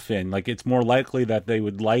very often. Like, it's more likely that they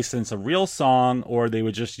would license a real song or they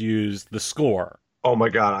would just use the score. Oh my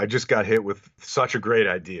God, I just got hit with such a great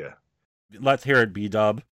idea. Let's hear it,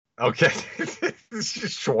 B-Dub. Okay. This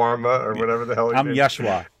is Shawarma or whatever the hell. I'm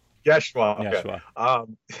Yeshua. Yeshua. Okay.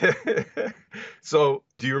 Yeshua. So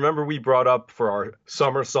do you remember we brought up for our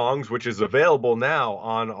summer songs, which is available now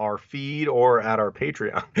on our feed or at our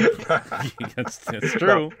Patreon? It's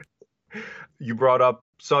true. No. You brought up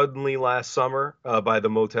Suddenly Last Summer by the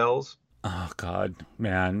Motels. Oh, God,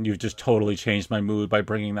 man, you've just totally changed my mood by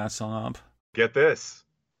bringing that song up. Get this.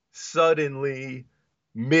 Suddenly,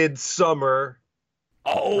 Midsummer.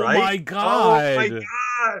 Oh, right? my God. Oh, my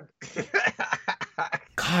God.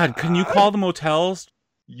 God, can you call the Motels?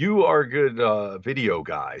 You are a good video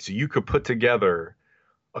guy, so you could put together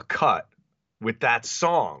a cut with that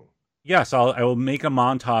song. Yes, I will make a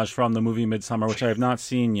montage from the movie Midsummer, which I have not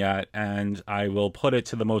seen yet, and I will put it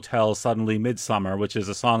to the Motels Suddenly Midsummer, which is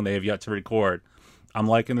a song they have yet to record. I'm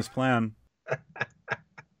liking this plan.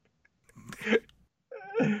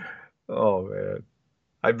 Oh, man.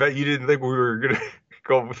 I bet you didn't think we were going to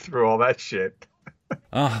go through all that shit.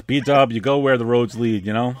 B-Dub, you go where the roads lead,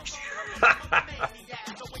 you know?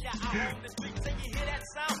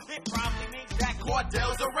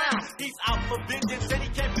 Cordell's around. He's out for vengeance and he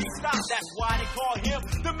can't be stopped. That's why they call him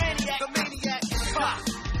the maniac. The maniac.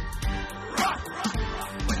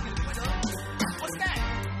 What's that?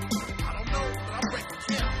 I don't know, but I'm ready to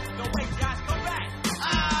kill. No, wait, Josh, come back.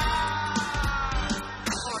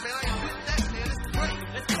 Oh, man, I ain't with that, man. It's great.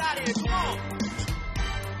 Let's get out of here. Come on.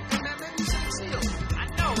 Hey, man, maybe we should chill. I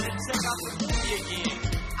know. Let's check out the movie again.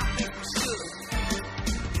 I think we should.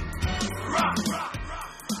 Rock.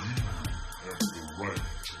 Have the right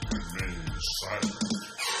to remain silent.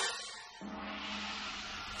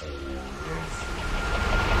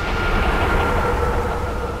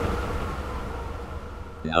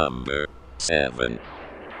 Number 7.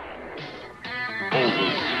 All the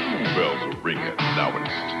school bells are ringing. Now it's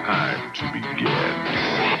time to begin.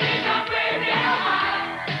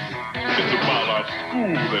 It's about our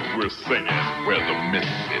school that we're singing, where the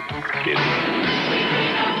misfits get in.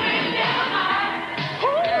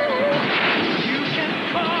 You can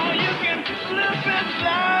call, you can slip and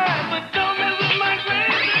slide, but don't mess with my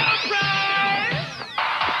great surprise.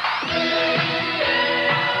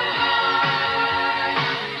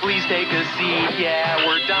 Please take a seat, yeah,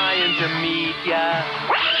 we're dying to meet ya.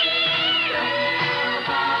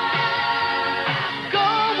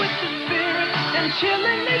 Go with the spirit and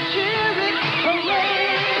chillingly cheering.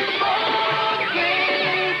 Hooray for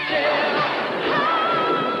Gravedale.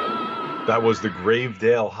 That was the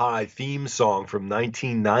Gravedale High theme song from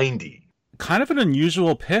 1990. Kind of an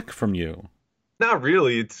unusual pick from you. Not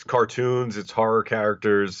really. It's cartoons. It's horror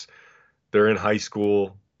characters. They're in high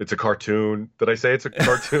school. It's a cartoon. Did I say it's a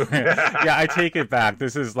cartoon? Yeah, I take it back.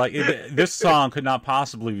 This is like this song could not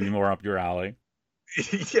possibly be more up your alley.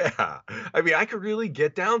 Yeah. I mean, I could really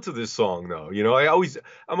get down to this song though. You know,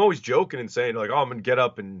 I'm always joking and saying like, oh, I'm gonna get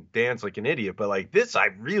up and dance like an idiot, but like this I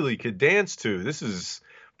really could dance to. This is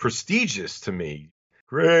prestigious to me.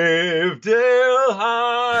 Gravedale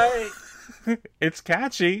High. It's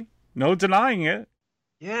catchy. No denying it.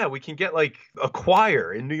 Yeah, we can get like a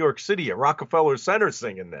choir in New York City at Rockefeller Center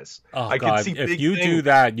singing this. Oh, I God. could see If big you things. do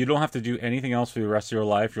that, you don't have to do anything else for the rest of your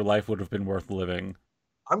life. Your life would have been worth living.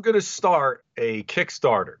 I'm going to start a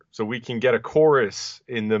Kickstarter so we can get a chorus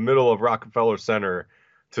in the middle of Rockefeller Center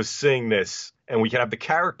to sing this, and we can have the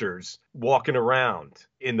characters walking around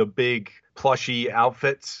in the big plushy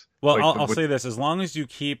outfits. Well, Like, I'll say this: as long as you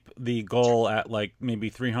keep the goal at like maybe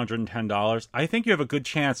 $310, I think you have a good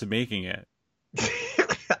chance of making it.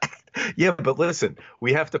 Yeah, but listen,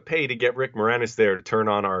 we have to pay to get Rick Moranis there to turn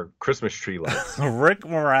on our Christmas tree lights. Rick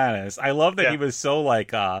Moranis. I love that Yeah. he was so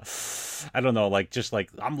like, I don't know, like just like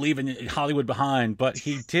I'm leaving Hollywood behind, but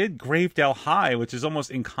he did Gravedale High, which is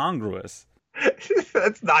almost incongruous.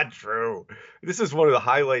 That's not true. This is one of the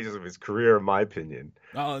highlights of his career, in my opinion.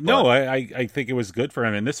 No, I think it was good for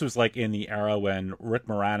him, and this was like in the era when Rick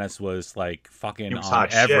Moranis was like fucking He was on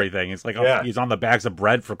hot shit. everything. It's like Yeah. he's on the bags of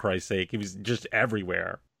bread, for Christ's sake. He was just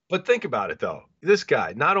everywhere. But think about it, though. This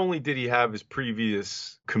guy, not only did he have his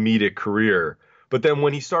previous comedic career, but then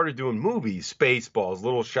when he started doing movies, Spaceballs,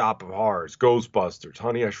 Little Shop of Horrors, Ghostbusters,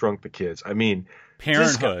 Honey, I Shrunk the Kids. I mean,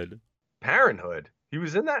 this guy- Parenthood. Parenthood. He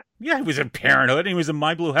was in that? Yeah, he was in Parenthood, and he was in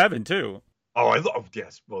My Blue Heaven too. Oh, I love.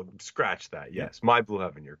 Yes, well, scratch that. Yes, My Blue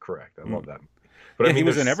Heaven. You're correct. I love that. But Yeah, I mean, he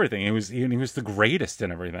was in there's- everything. He was the greatest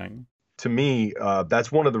in everything. To me,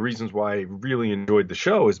 that's one of the reasons why I really enjoyed the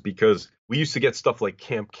show, is because we used to get stuff like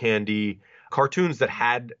Camp Candy, cartoons that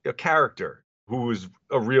had a character who was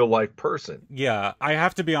a real life person. Yeah, I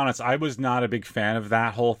have to be honest, I was not a big fan of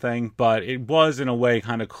that whole thing, but it was in a way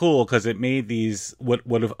kind of cool because it made these what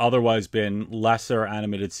would have otherwise been lesser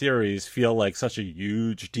animated series feel like such a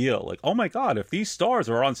huge deal. Like, oh my god, if these stars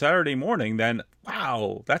are on Saturday morning, then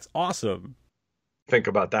wow, that's awesome. Think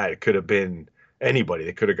about that. It could have been anybody.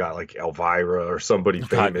 They could have got like Elvira or somebody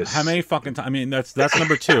God, famous. how many fucking times? I mean, that's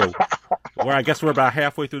number 2. Where I guess we're about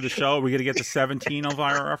halfway through the show. We're gonna get to 17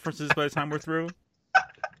 Elvira references by the time we're through.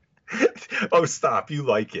 Oh, stop. You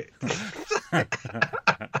like it.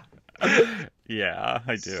 Yeah,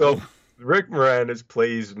 I do. So Rick Moranis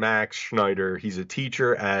plays Max Schneider. He's a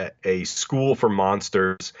teacher at a school for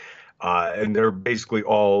monsters, and they're basically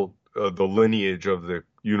all the lineage of the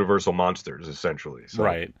Universal monsters, essentially. So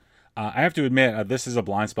Right. I have to admit, this is a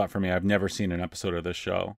blind spot for me. I've never seen an episode of this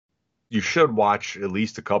show. you should watch at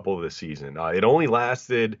least a couple of this season. It only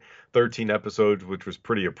lasted 13 episodes, which was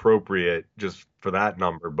pretty appropriate just for that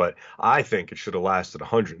number, but I think it should have lasted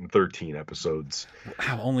 113 episodes.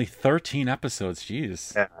 Wow, only 13 episodes.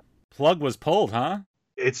 Jeez. Yeah. Plug was pulled, huh?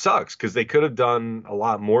 It sucks because they could have done a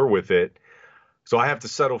lot more with it. So I have to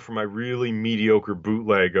settle for my really mediocre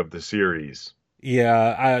bootleg of the series.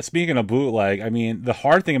 Yeah, speaking of bootleg, I mean, the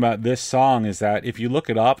hard thing about this song is that if you look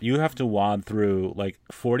it up, you have to wad through like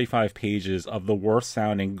 45 pages of the worst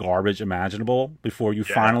sounding garbage imaginable before you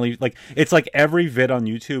finally, like, it's like every vid on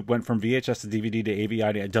YouTube went from VHS to DVD to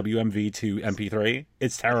AVI to WMV to MP3.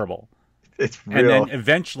 It's terrible. It's real. And then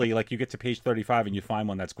eventually, like, you get to page 35 and you find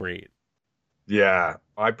one that's great. Yeah,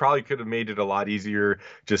 I probably could have made it a lot easier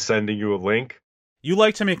just sending you a link. You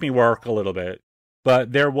like to make me work a little bit.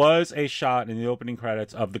 But there was a shot in the opening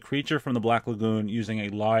credits of the creature from the Black Lagoon using a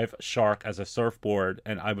live shark as a surfboard,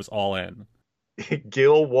 and I was all in.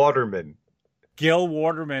 Gil Waterman, Gil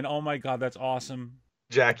Waterman, oh my god, that's awesome.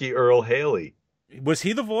 Jackie Earl Haley. Was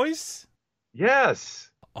he the voice?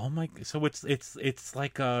 Yes. Oh my, so it's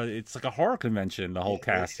like a horror convention, the whole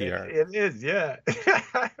cast here. It is, yeah.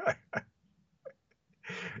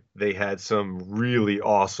 They had some really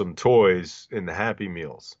awesome toys in the Happy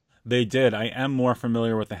Meals. They did. I am more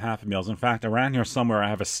familiar with the Happy Meals. In fact, around here somewhere I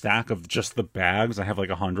have a stack of just the bags. I have like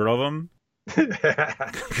 100 of them.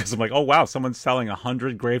 Because I'm like, oh wow, someone's selling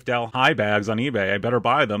 100 Gravedale High bags on eBay. I better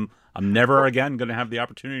buy them. I'm never again going to have the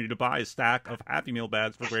opportunity to buy a stack of Happy Meal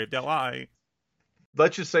bags for Gravedale High.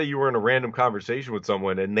 Let's just say you were in a random conversation with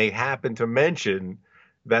someone and they happen to mention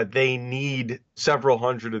that they need several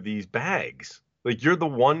hundred of these bags. Like, you're the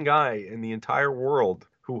one guy in the entire world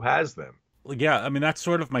who has them. Yeah, I mean, that's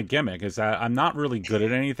sort of my gimmick, is that I'm not really good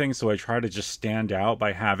at anything, so I try to just stand out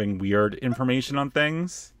by having weird information on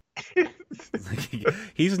things.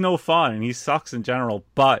 He's no fun, and he sucks in general,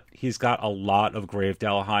 but he's got a lot of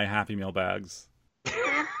Gravedale High Happy Meal bags.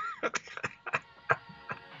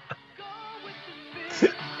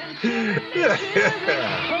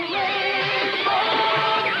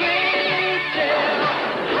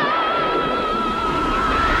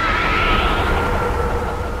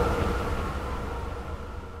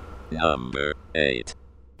 Number 8.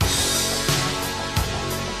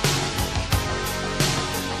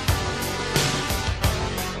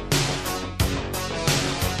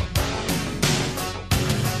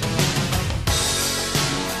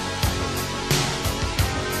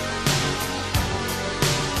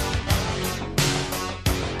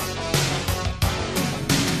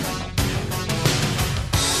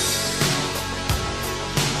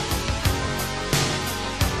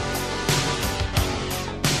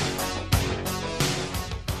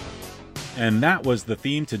 And that was the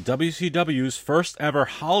theme to WCW's first ever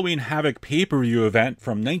Halloween Havoc pay-per-view event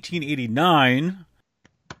from 1989.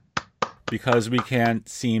 Because we can't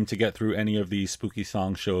seem to get through any of these spooky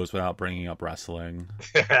song shows without bringing up wrestling.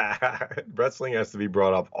 Wrestling has to be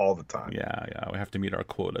brought up all the time. Yeah, we have to meet our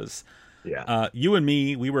quotas. Yeah. You and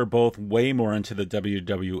me, we were both way more into the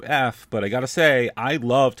WWF, but I gotta say, I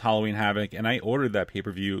loved Halloween Havoc, and I ordered that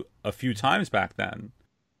pay-per-view a few times back then.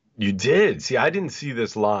 You did. See, I didn't see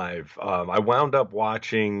this live. I wound up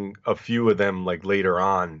watching a few of them like later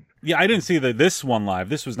on. Yeah, I didn't see this one live.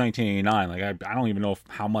 This was 1989. Like, I don't even know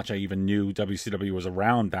how much I even knew WCW was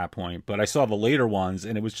around that point, but I saw the later ones,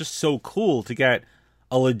 and it was just so cool to get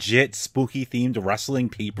a legit spooky-themed wrestling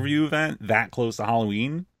pay-per-view event that close to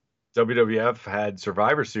Halloween. WWF had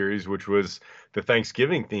Survivor Series, which was the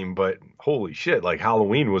Thanksgiving theme, but holy shit, like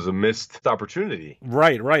Halloween was a missed opportunity.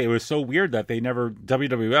 Right. It was so weird that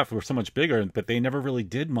WWF were so much bigger, but they never really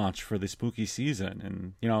did much for the spooky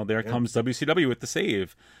season. And, there comes WCW with the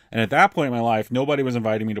save. And at that point in my life, nobody was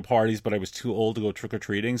inviting me to parties, but I was too old to go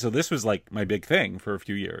trick-or-treating. So this was like my big thing for a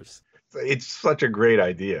few years. It's such a great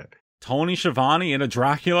idea. Tony Schiavone in a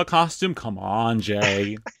Dracula costume? Come on,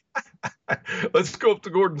 Jay. Let's go up to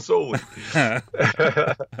Gordon Soley.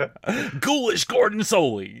 Ghoulish Gordon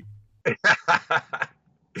Soley.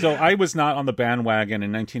 So I was not on the bandwagon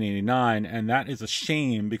in 1989, and that is a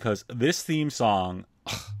shame because this theme song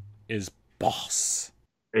is boss.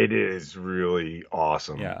 It is really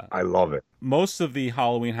awesome. Yeah. I love it. Most of the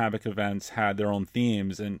Halloween Havoc events had their own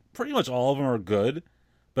themes, and pretty much all of them are good.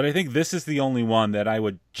 But I think this is the only one that I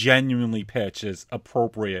would genuinely pitch as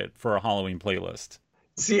appropriate for a Halloween playlist.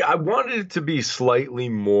 See, I wanted it to be slightly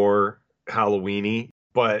more Halloween-y,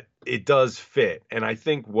 but it does fit. And I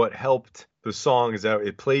think what helped the song is that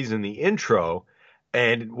it plays in the intro,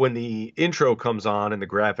 and when the intro comes on and the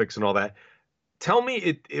graphics and all that, tell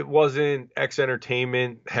me it wasn't X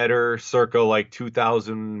Entertainment header circa like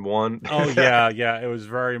 2001. Oh, yeah. It was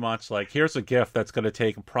very much like, here's a GIF that's going to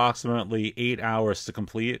take approximately 8 hours to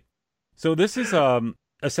complete. So this is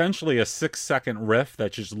essentially a 6-second riff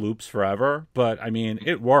that just loops forever, but I mean,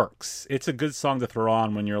 it works. It's a good song to throw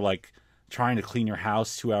on when you're like trying to clean your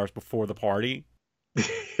house 2 hours before the party.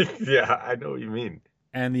 Yeah, I know what you mean.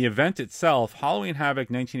 And the event itself, Halloween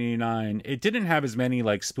Havoc 1989, it didn't have as many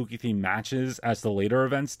like spooky themed matches as the later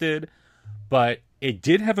events did, but it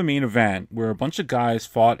did have a main event where a bunch of guys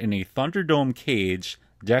fought in a Thunderdome cage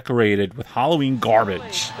decorated with Halloween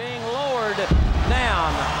garbage. Being lowered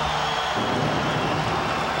down.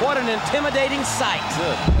 What an intimidating sight.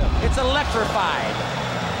 It's electrified.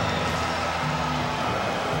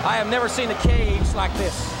 I have never seen a cage like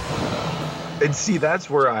this. And see, that's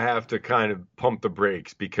where I have to kind of pump the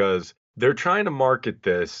brakes because they're trying to market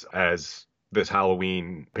this as this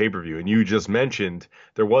Halloween pay-per-view. And you just mentioned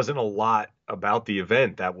there wasn't a lot about the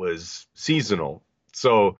event that was seasonal.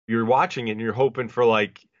 So you're watching it and you're hoping for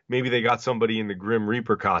like, maybe they got somebody in the Grim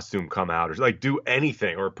Reaper costume come out or like do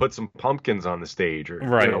anything or put some pumpkins on the stage or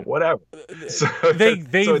whatever. So, they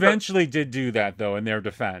eventually did do that though in their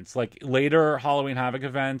defense. Like later Halloween Havoc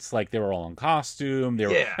events, like they were all in costume.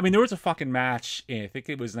 I mean, there was a fucking match, I think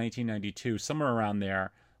it was 1992, somewhere around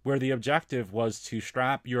there, where the objective was to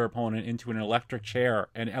strap your opponent into an electric chair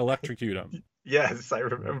and electrocute him. Yes, I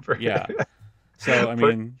remember. Yeah. So, I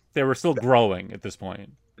mean, they were still growing at this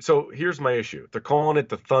point. So here's my issue. They're calling it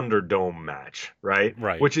the Thunderdome match, right?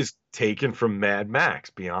 Right. Which is taken from Mad Max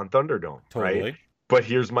Beyond Thunderdome, Totally. right? But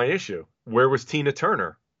here's my issue. Where was Tina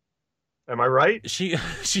Turner? Am I right? She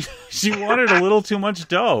wanted a little too much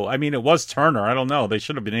dough. I mean, it was Turner. I don't know. They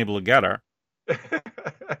should have been able to get her.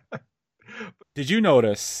 Did you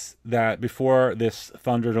notice that before this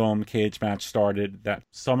Thunderdome cage match started, that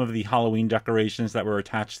some of the Halloween decorations that were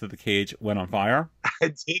attached to the cage went on fire?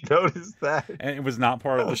 I did notice that. And it was not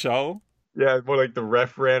part of the show? Yeah, more like the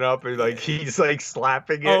ref ran up and like he's like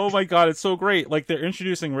slapping it. Oh my god, it's so great. Like they're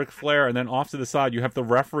introducing Ric Flair and then off to the side you have the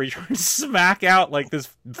referee trying to smack out like this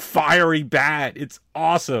fiery bat. It's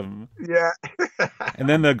awesome. Yeah. And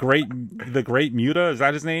then the great Muta, is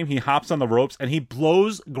that his name? He hops on the ropes and he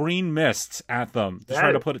blows green mists at them to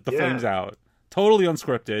try to put the flames out. Totally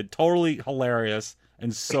unscripted, totally hilarious,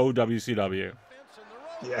 and so WCW.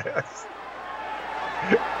 Yes.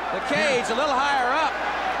 The cage a little higher up.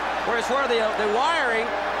 Whereas where the wiring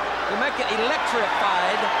to make it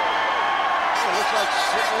electrified. It looks like,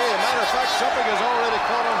 as a matter of fact, something has already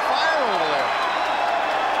caught on fire over there.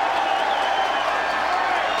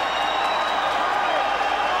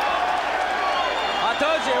 I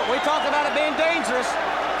told you, we talked about it being dangerous.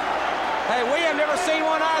 Hey, we have never seen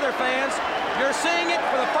one either, fans. You're seeing it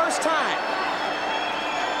for the first time.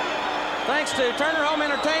 Thanks to Turner Home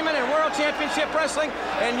Entertainment and World Championship Wrestling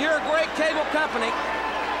and your great cable company.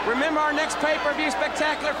 Remember our next pay-per-view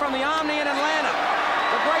spectacular from the Omni in Atlanta.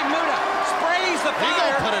 The Great Muta sprays the fire. He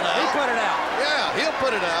gonna put it out. He put it out. Yeah, he'll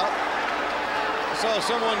put it out. I saw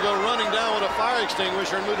someone go running down with a fire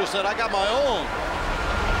extinguisher, and Muta said, I got my own.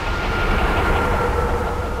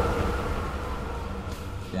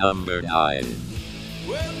 Number 9.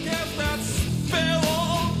 Well, cast that spell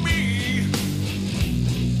on me.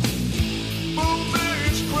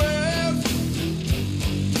 Witchcraft.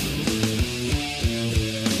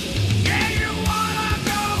 Yeah, you wanna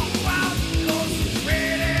go out, 'cause it's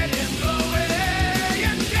raining and blowing.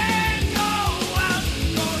 You can't go out,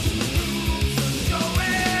 'cause the rules are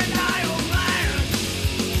showing how you're blind.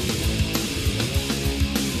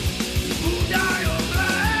 Who die or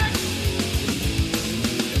black?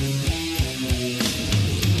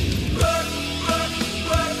 Look, look,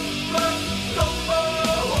 look, look, no more.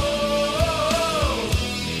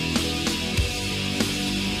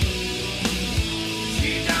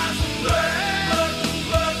 She doesn't look,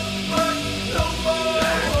 look, look, no more.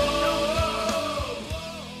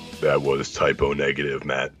 That was Typo Negative,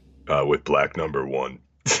 Matt, with Black Number 1.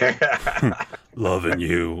 Loving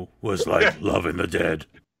you was like loving the dead.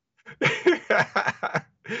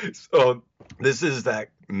 So this is that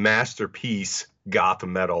masterpiece goth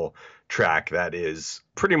metal track that is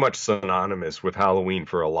pretty much synonymous with Halloween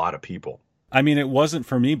for a lot of people. I mean, it wasn't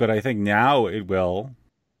for me, but I think now it will.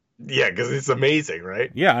 Yeah, because it's amazing,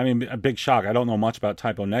 right? Yeah, I mean, a big shock. I don't know much about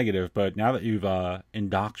Typo Negative, but now that you've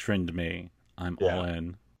indoctrined me, I'm all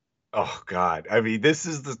in. Oh, God. I mean, this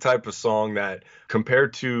is the type of song that,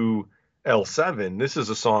 compared to L7, this is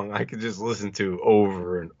a song I could just listen to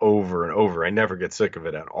over and over and over. I never get sick of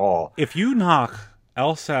it at all. If you knock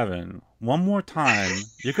L7 one more time,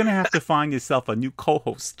 you're going to have to find yourself a new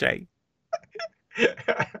co-host, Jay.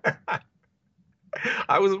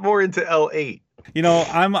 I was more into L8. You know,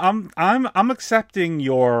 I'm accepting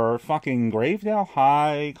your fucking Gravedale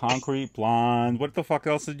High, Concrete Blonde. What the fuck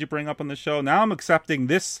else did you bring up on the show? Now I'm accepting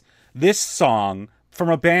this song from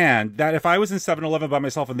a band that if I was in 7-Eleven by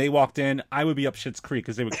myself and they walked in, I would be up Schitt's Creek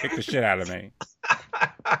because they would kick the shit out of me.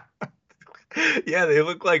 Yeah, they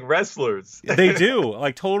look like wrestlers. They do,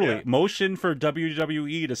 like totally. Yeah. Motion for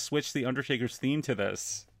WWE to switch the Undertaker's theme to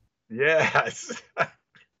this. Yes.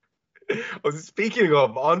 Well, speaking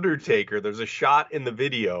of Undertaker, there's a shot in the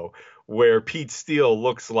video where Pete Steele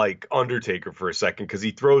looks like Undertaker for a second because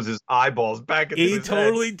he throws his eyeballs back into his head. He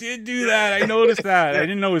totally did do that. I noticed that. I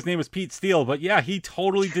didn't know his name was Pete Steele, but yeah, he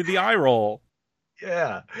totally did the eye roll.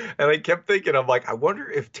 Yeah. And I kept thinking, I'm like, I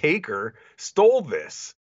wonder if Taker stole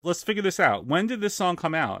this. Let's figure this out. When did this song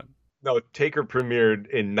come out? No, Taker premiered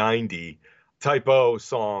in 90. Typo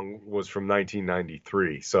song was from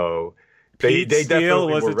 1993. So Pete they Steele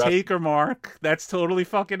definitely was were a Taker mark. That's totally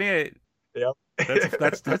fucking it. Yep.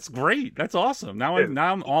 That's great. That's awesome. Now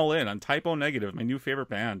I'm all in on Typo Negative, my new favorite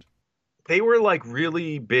band. They were like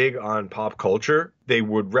really big on pop culture. They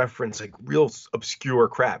would reference like real obscure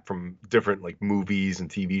crap from different like movies and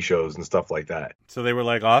TV shows and stuff like that. So they were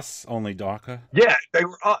like us, only darker. Yeah, they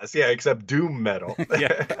were us. Yeah, except doom metal.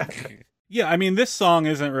 Yeah. Yeah, I mean, this song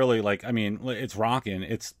isn't really like, I mean, it's rocking.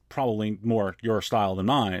 It's probably more your style than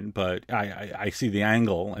mine, but I see the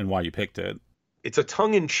angle and why you picked it. It's a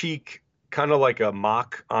tongue-in-cheek, kind of like a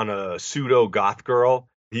mock on a pseudo goth girl.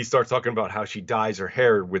 He starts talking about how she dyes her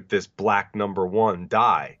hair with this Black Number 1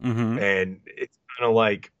 dye. Mm-hmm. And it's kind of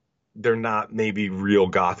like they're not maybe real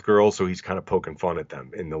goth girls, so he's kind of poking fun at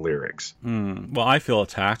them in the lyrics. Well, I feel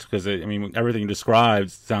attacked because, I mean, everything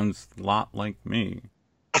described sounds a lot like me.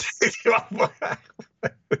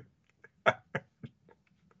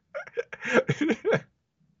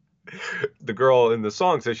 The girl in the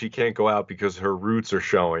song says she can't go out because her roots are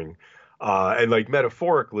showing. And like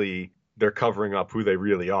metaphorically, they're covering up who they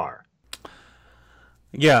really are.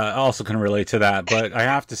 Yeah, I also can relate to that, but I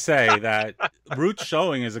have to say that roots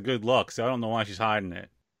showing is a good look, so I don't know why she's hiding it.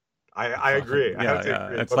 I agree. I have to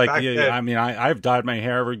agree. It's But like, back then- I mean, I've dyed my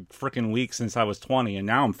hair every freaking week since I was 20, and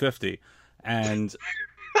now I'm 50. And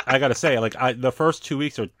I gotta say, like, the first 2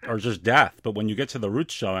 weeks are just death, but when you get to the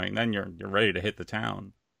roots showing, then you're ready to hit the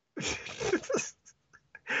town.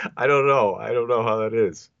 I don't know. I don't know how that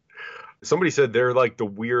is. Somebody said they're like the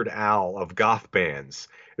Weird Al of goth bands.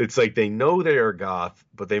 It's like they know they are goth,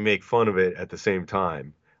 but they make fun of it at the same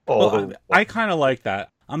time. Well, I kind of like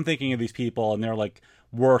that. I'm thinking of these people, and they're like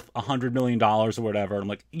worth $100 million or whatever. I'm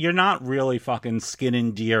like, you're not really fucking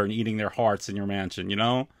skinning deer and eating their hearts in your mansion, you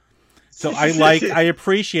know? So I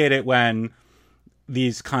appreciate it when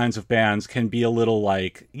these kinds of bands can be a little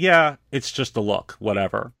like, yeah, it's just a look,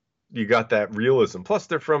 whatever. you got that realism. Plus,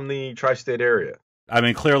 they're from the tri-state area. I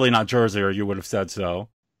mean, clearly not Jersey, or you would have said so.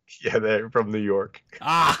 Yeah, they're from New York.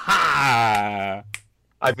 Aha!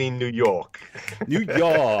 I mean, New York. New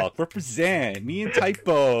York, represent. Me and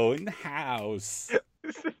Typo in the house.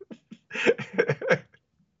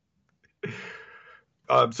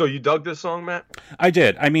 So you dug this song, Matt? I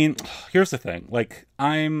did. I mean, here's the thing. Like,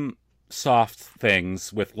 I'm soft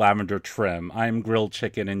things with lavender trim. I'm grilled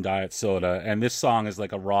chicken and diet soda. And this song is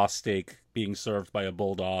like a raw steak being served by a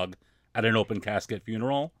bulldog at an open casket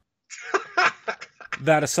funeral.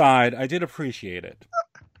 That aside, I did appreciate it.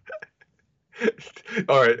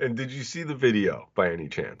 All right, and did you see the video by any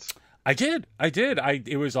chance? I did.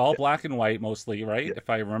 It was all black and white mostly, right? Yeah. If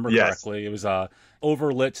I remember Yes. correctly. It was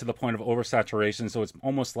overlit to the point of oversaturation, so it's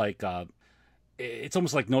almost like Nosferatu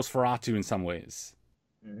in some ways.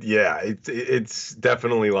 Yeah, it's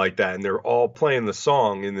definitely like that, and they're all playing the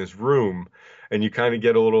song in this room, and you kind of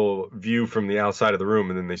get a little view from the outside of the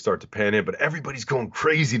room, and then they start to pan in, but everybody's going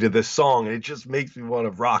crazy to this song, and it just makes me want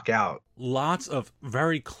to rock out. Lots of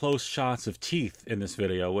very close shots of teeth in this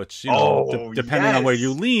video, which, you know, Oh, depending on where yes.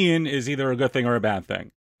 you lean, is either a good thing or a bad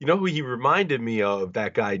thing. You know who he reminded me of?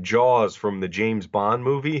 That guy Jaws from the James Bond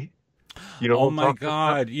movie. You know? Oh who I'm my talking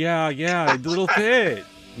about? God! Yeah, a little bit.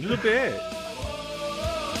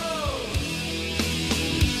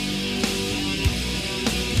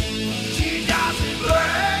 She doesn't work,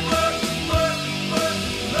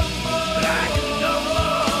 like no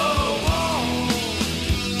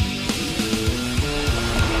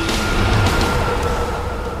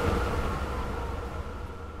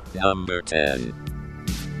one. Number 10.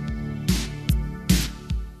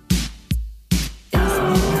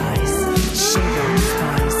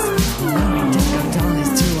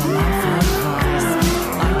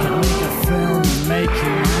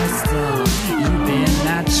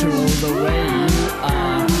 The way you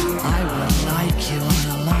are, I would like you on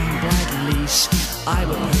a long black leash. I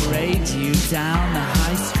would parade you down the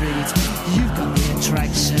high street. You've got the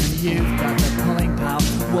attraction, you've got the pulling power.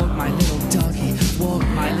 Walk my little doggy, walk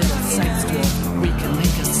my little sex dwarf. We can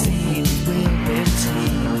make a scene, we'll be a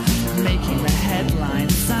team. Making the headline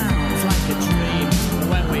sounds like a dream.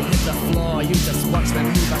 When we hit the floor, you just watch them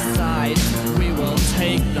move aside. We will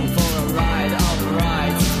take them for a ride,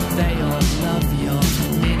 alright. They all love your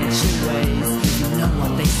miniature ways. You know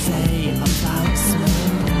what they say about small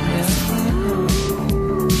boys.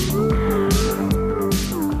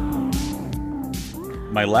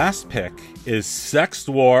 My last pick is Sex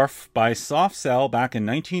Dwarf by Soft Cell back in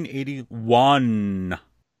 1981.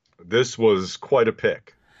 This was quite a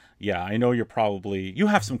pick. Yeah, I know you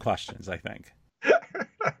have some questions, I think.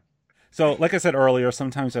 So, like I said earlier,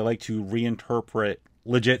 sometimes I like to reinterpret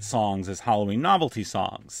legit songs as Halloween novelty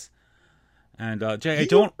songs. And, Jay, I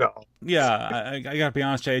don't... Yeah, I gotta be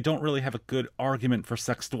honest, Jay, I don't really have a good argument for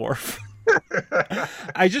Sex Dwarf.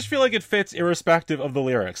 I just feel like it fits irrespective of the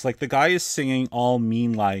lyrics. Like, the guy is singing all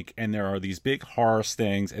mean-like, and there are these big horror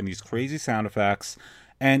stings and these crazy sound effects.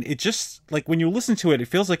 And it just, like, when you listen to it, it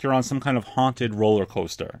feels like you're on some kind of haunted roller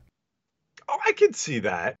coaster. Oh, I can see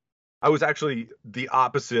that. I was actually the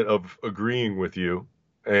opposite of agreeing with you.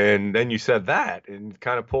 And then you said that and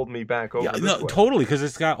kind of pulled me back over. Yeah, this no, way. totally, because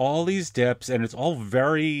it's got all these dips, and it's all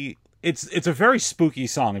very... It's a very spooky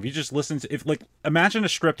song. If you just listen to... imagine a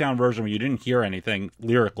stripped-down version where you didn't hear anything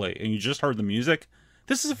lyrically, and you just heard the music.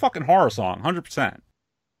 This is a fucking horror song, 100%.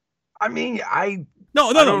 I mean, No,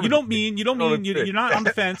 you don't agree. mean... You're not on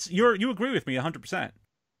the fence. You agree with me 100%.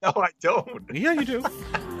 No, I don't. Yeah, you do.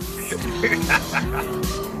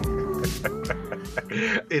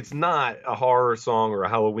 It's not a horror song or a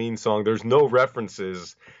Halloween song. There's no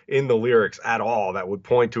references in the lyrics at all that would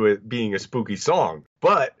point to it being a spooky song.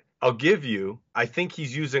 But I'll give you, I think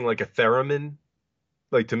he's using like a theremin,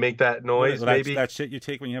 like to make that noise, maybe. That shit you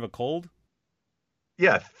take when you have a cold?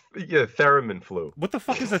 Yeah, theremin flu. What the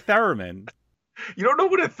fuck is a theremin? You don't know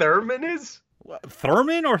what a theremin is?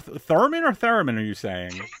 Theremin or theremin, are you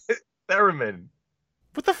saying? Theremin.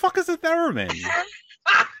 What the fuck is a theremin?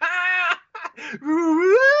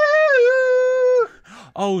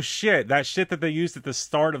 Oh shit, that shit that they used at the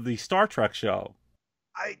start of the Star Trek show.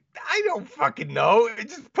 I don't fucking know.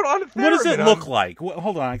 Just put on a theremin. What does it look like?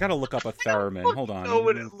 Hold on, I gotta look up a theremin. Hold on. know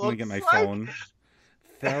what it Let me looks get my like. phone.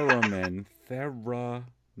 Theremin.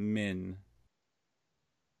 Theremin.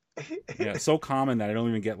 Yeah, it's so common that I don't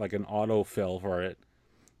even get like an autofill for it.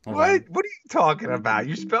 Hold What? on. What are you talking about?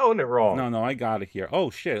 You're spelling it wrong. No, I got it here. Oh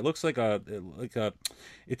shit, it looks like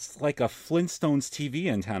it's like a Flintstones TV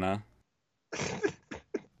antenna.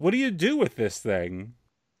 What do you do with this thing?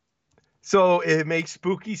 So it makes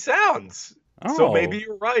spooky sounds. Oh. So maybe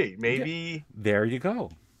you're right. Maybe. There you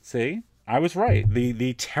go. See? I was right.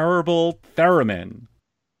 The terrible theremin.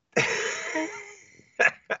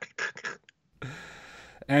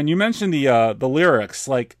 And you mentioned the lyrics.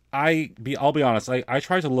 Like, I'll be honest. I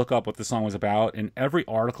tried to look up what the song was about, and every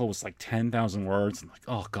article was like 10,000 words. I'm like,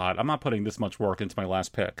 oh god, I'm not putting this much work into my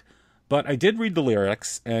last pick. But I did read the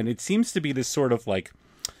lyrics, and it seems to be this sort of like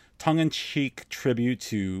tongue-in-cheek tribute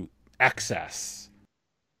to excess.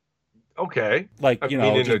 Okay. Like, you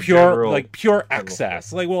know, just pure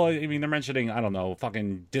excess. Like, well, I mean, they're mentioning, I don't know,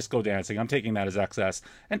 fucking disco dancing. I'm taking that as excess.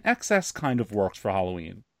 And excess kind of works for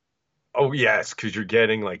Halloween. Oh, yes, because you're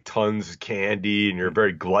getting like tons of candy and you're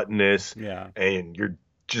very gluttonous. Yeah. And you're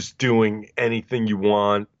just doing anything you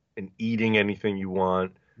want and eating anything you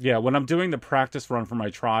want. Yeah, when I'm doing the practice run for my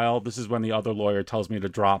trial, this is when the other lawyer tells me to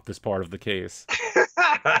drop this part of the case.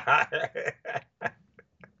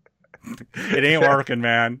 It ain't working,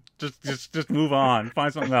 man. Just move on.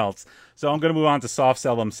 Find something else. So I'm going to move on to Soft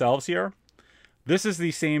Cell themselves here. This is the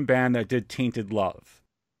same band that did Tainted Love.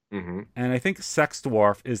 Mm-hmm. And I think Sex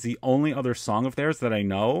Dwarf is the only other song of theirs that I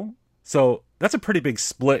know. So that's a pretty big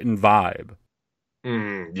split in vibe.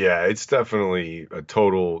 Yeah, it's definitely a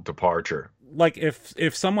total departure. Like,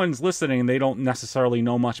 if someone's listening and they don't necessarily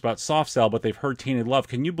know much about Soft Cell, but they've heard Tainted Love,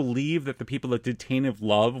 can you believe that the people that did Tainted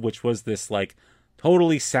Love, which was this, like,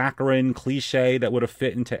 totally saccharine cliche that would have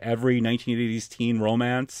fit into every 1980s teen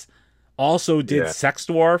romance, also did Sex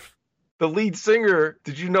Dwarf? The lead singer,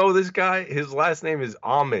 did you know this guy? His last name is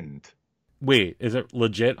Almond. Wait, is it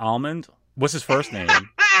legit Almond? What's his first name?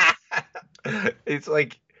 It's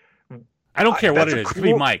like... I don't care what it is. It could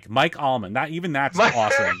be Mike. Mike Almond. That's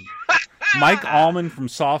awesome. Mike Almond from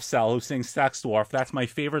Soft Cell, who sings Sex Dwarf. That's my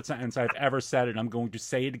favorite sentence I've ever said, and I'm going to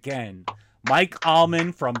say it again. Mike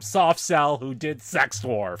Almond from Soft Cell, who did Sex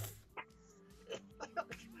Dwarf.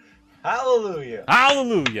 Hallelujah.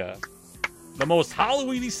 Hallelujah. The most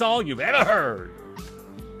Halloween-y song you've ever heard.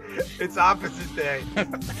 It's opposite day.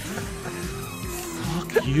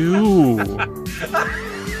 Fuck you.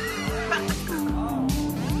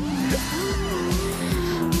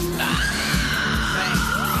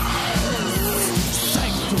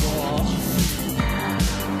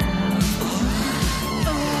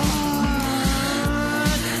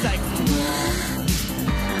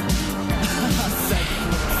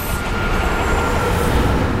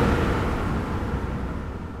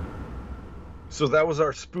 So that was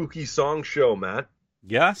our spooky song show, Matt.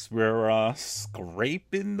 Yes, we're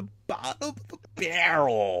scraping the bottom of the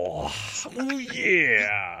barrel. Oh,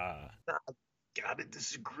 yeah. Gotta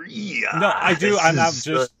disagree. No, I do. I'm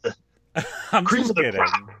just kidding.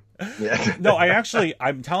 Yeah. No,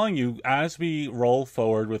 I'm telling you, as we roll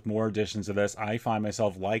forward with more editions of this, I find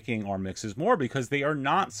myself liking our mixes more because they are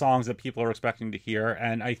not songs that people are expecting to hear.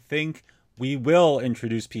 And I think we will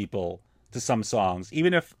introduce people to some songs,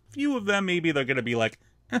 even if few of them, maybe they're going to be like,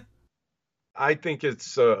 I think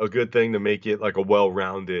it's a good thing to make it like a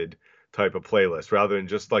well-rounded type of playlist rather than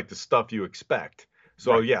just like the stuff you expect.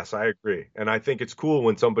 So right. Yes, I agree. And I think it's cool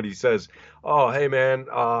when somebody says, oh, hey man,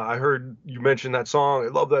 I heard you mention that song. I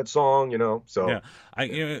love that song, you know? So yeah,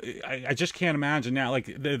 I just can't imagine now, like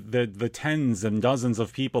the tens and dozens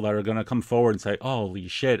of people that are going to come forward and say, holy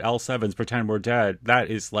shit, L7's Pretend We're Dead. That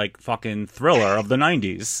is like fucking Thriller of the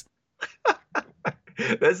 90s.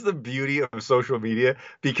 That's the beauty of social media,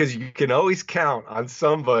 because you can always count on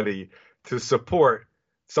somebody to support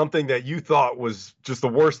something that you thought was just the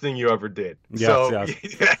worst thing you ever did. Yes.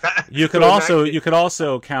 You could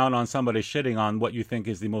also count on somebody shitting on what you think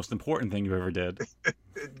is the most important thing you ever did.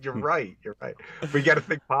 You're right. We got to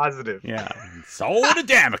think positive. Yeah. Sword of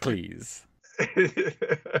Damocles. All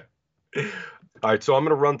right, so I'm going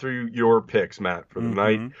to run through your picks, Matt, for the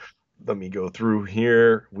night. Let me go through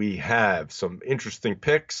here. We have some interesting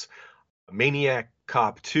picks. Maniac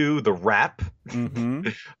Cop 2, The Rap,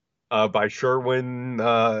 by Sherwin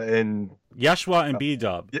and... Yeshua and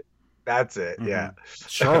B-Dub. That's it, yeah.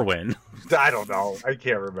 Sherwin. I don't know. I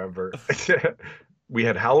can't remember. We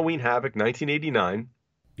had Halloween Havoc, 1989.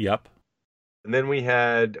 Yep. And then we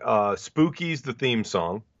had Spookies, the theme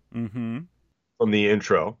song from the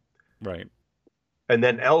intro. Right. And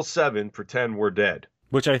then L7, Pretend We're Dead.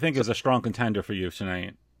 Which I think is a strong contender for you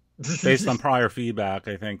tonight. Based on prior feedback,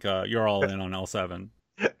 I think you're all in on L7.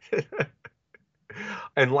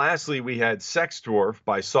 And lastly, we had Sex Dwarf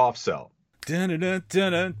by Soft Cell. I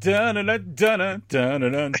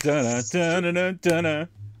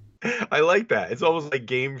like that. It's almost like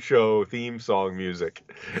game show theme song music.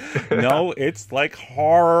 No, it's like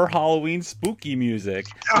horror Halloween spooky music.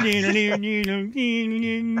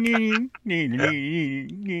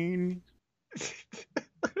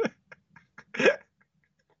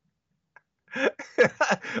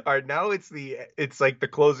 All right, now it's like the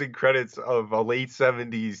closing credits of a late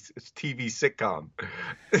 70s TV sitcom.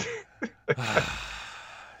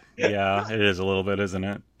 Yeah, it is a little bit, isn't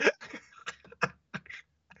it?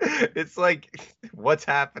 It's like, what's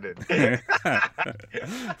happening?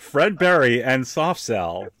 Fred Berry and Soft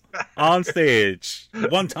Cell on stage,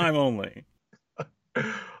 one time only.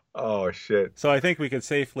 Oh, shit. So I think we could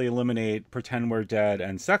safely eliminate Pretend We're Dead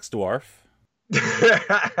and Sex Dwarf.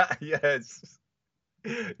 Yes.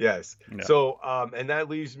 Yes. Yeah. So, and that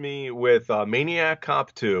leaves me with Maniac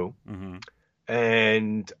Cop 2. Mm-hmm.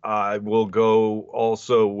 And I will go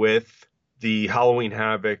also with the Halloween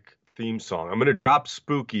Havoc theme song. I'm going to drop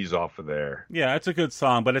Spookies off of there. Yeah, it's a good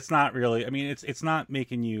song, but it's not really. I mean, it's not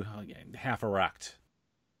making you half erect.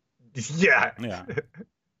 Yeah. Yeah.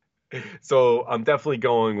 So I'm definitely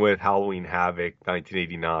going with Halloween Havoc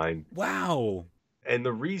 1989. Wow. And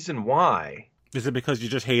the reason why... Is it because you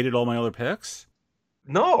just hated all my other picks?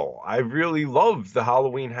 No, I really love the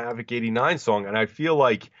Halloween Havoc 89 song, and I feel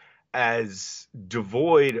like as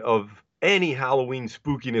devoid of any Halloween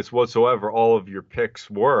spookiness whatsoever all of your picks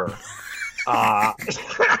were.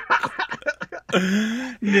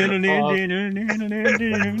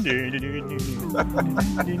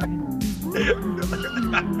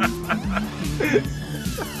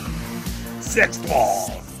 Sex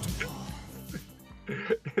ball.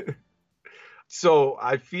 So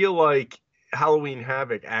I feel like Halloween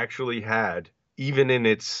Havoc actually had, even in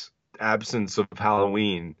its absence of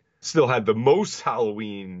Halloween, still had the most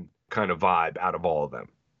Halloween kind of vibe out of all of them.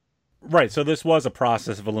 Right, so this was a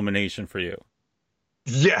process of elimination for you.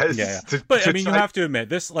 Yes. Yeah. But I mean, you have to admit,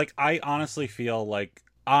 this, like, I honestly feel like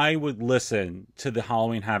I would listen to the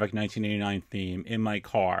Halloween Havoc 1989 theme in my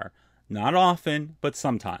car. Not often, but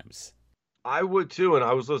sometimes. I would too, and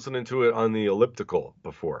I was listening to it on the elliptical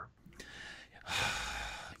before.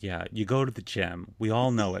 Yeah, you go to the gym. We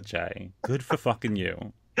all know it, Jay. Good for fucking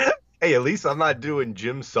you. Hey, at least I'm not doing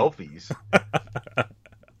gym selfies.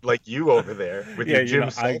 Like you over there with your gym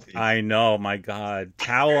selfies. I know, my God.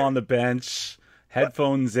 Towel on the bench,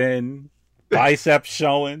 headphones in, biceps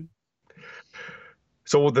showing.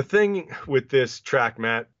 So the thing with this track,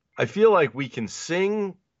 Matt, I feel like we can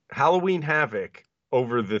sing Halloween Havoc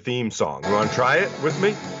over the theme song. You want to try it with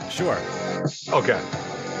me? Sure. Okay.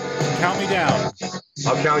 Count me down.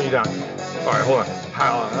 I'll count you down. All right, hold on.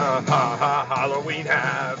 Halloween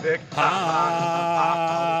Havoc.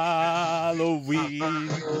 Halloween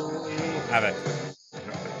Havoc.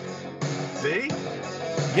 See?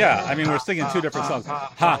 Yeah, I mean, we're singing two different songs.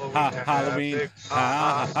 Halloween.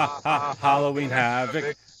 Halloween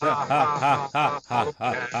Havoc. I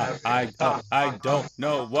don't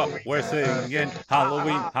know what we're singing.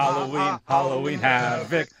 Halloween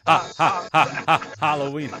Havoc.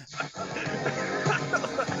 Halloween.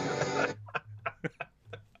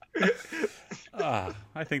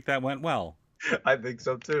 I think that went well. I think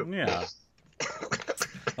so too. Yeah.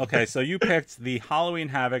 Okay, so you picked the Halloween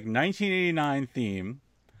Havoc 1989 theme.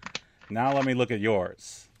 Now let me look at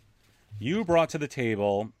yours. You brought to the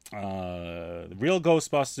table Real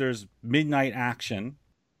Ghostbusters Midnight Action.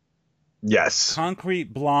 Yes.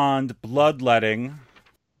 Concrete Blonde Bloodletting.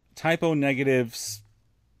 Typo Negatives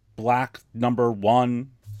Black Number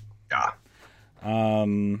 1. Yeah.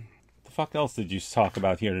 The fuck else did you talk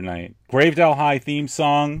about here tonight? Gravedale High theme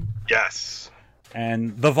song. Yes.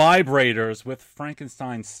 And The Vibrators with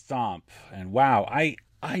Frankenstein Stomp. And wow, I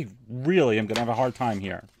really am going to have a hard time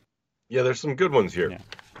here. Yeah, there's some good ones here. Yeah.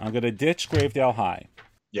 I'm going to ditch Gravedale High.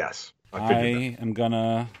 Yes. I am going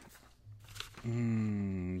to...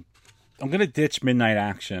 I'm going to ditch Midnight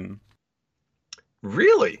Action.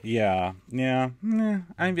 Really? Yeah.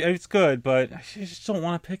 It's good, but I just don't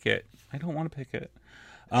want to pick it. I don't want to pick it.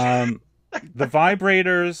 The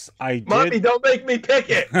Vibrators, I did... Mommy, don't make me pick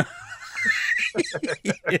it!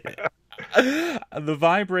 The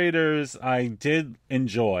Vibrators, I did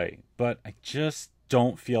enjoy, but I just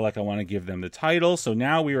don't feel like I want to give them the title. So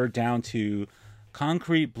now we are down to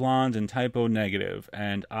Concrete Blonde and Typo Negative,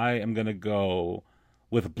 and I am going to go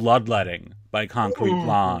with Bloodletting by Concrete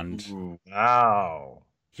Blonde. Wow.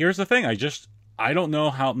 Here's the thing, I don't know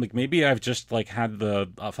how, like, maybe I've just, like, had the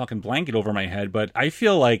fucking blanket over my head, but I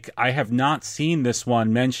feel like I have not seen this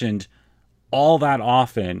one mentioned all that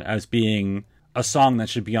often as being a song that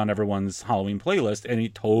should be on everyone's Halloween playlist, and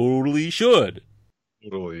it totally should.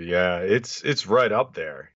 Totally, yeah. It's right up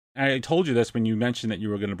there. And I told you this when you mentioned that you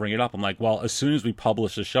were going to bring it up. I'm like, well, as soon as we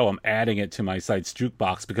publish the show, I'm adding it to my site's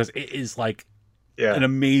jukebox because it is, like, an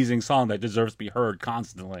amazing song that deserves to be heard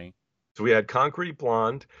constantly. So we had Concrete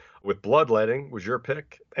Blonde with Bloodletting was your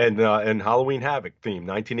pick, and Halloween Havoc theme,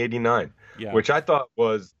 1989, which I thought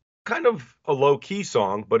was kind of a low-key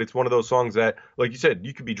song, but it's one of those songs that, like you said,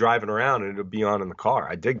 you could be driving around and it'll be on in the car.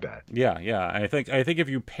 I dig that. Yeah. I think if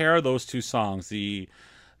you pair those two songs, the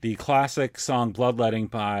classic song "Bloodletting"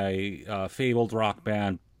 by fabled rock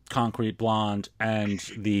band Concrete Blonde and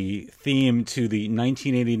the theme to the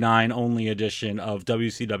 1989 only edition of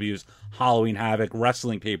WCW's Halloween Havoc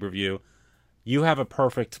wrestling pay-per-view, you have a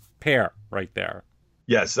perfect pair right there.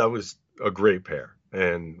 Yes, that was a great pair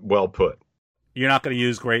and well put. You're not going to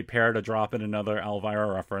use great pair to drop in another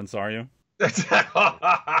Elvira reference, are you?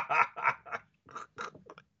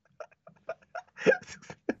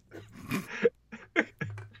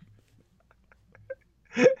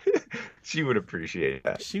 She would appreciate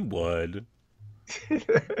that. She would.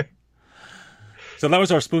 So that was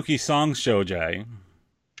our spooky songs show, Jay.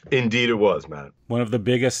 Indeed it was, Matt. One of the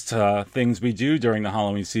biggest things we do during the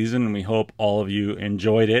Halloween season, and we hope all of you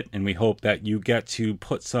enjoyed it, and we hope that you get to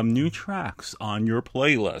put some new tracks on your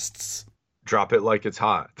playlists. Drop it like it's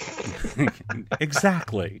hot.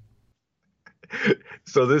 Exactly.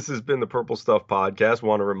 So this has been the Purple Stuff Podcast.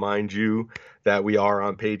 Want to remind you that we are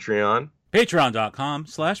on Patreon.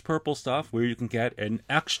 Patreon.com/Purple Stuff, where you can get an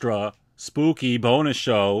extra spooky bonus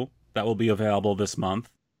show that will be available this month.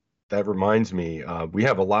 That reminds me, we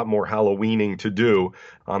have a lot more Halloweening to do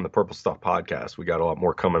on the Purple Stuff Podcast. We got a lot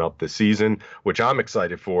more coming up this season, which I'm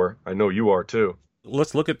excited for. I know you are too.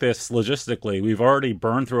 Let's look at this logistically. We've already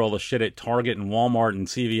burned through all the shit at Target and Walmart and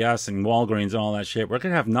CVS and Walgreens and all that shit. We're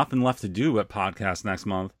going to have nothing left to do at podcast next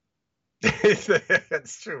month.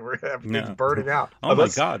 That's true. Everything's burning out. Oh my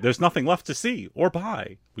God. There's nothing left to see or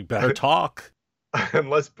buy. We better talk.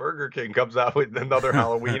 Unless Burger King comes out with another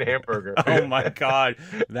Halloween hamburger. Oh my God.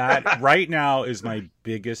 That right now is my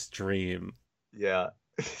biggest dream. Yeah.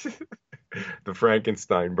 The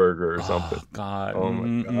Frankenstein burger or something. Oh God. Oh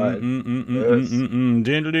my God.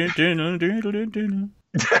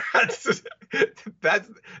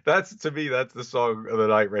 That's to me, that's the song of the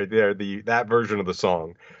night right there. That version of the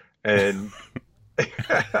song. And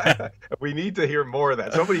we need to hear more of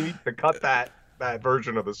that. Somebody needs to cut that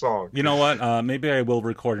version of the song. You know what? Maybe I will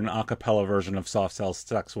record an a cappella version of Soft Cell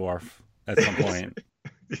Sex Wharf at some point.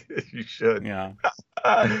 You should. Yeah.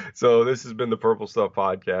 So this has been the Purple Stuff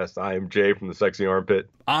Podcast. I am Jay from the Sexy Armpit.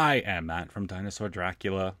 I am Matt from Dinosaur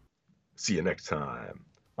Dracula. See you next time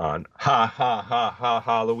on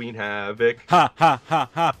Halloween Havoc.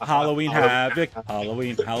 Halloween Havoc.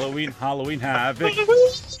 Halloween Havoc.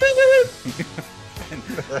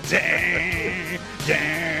 Dang,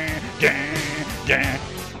 dang, dang, dang.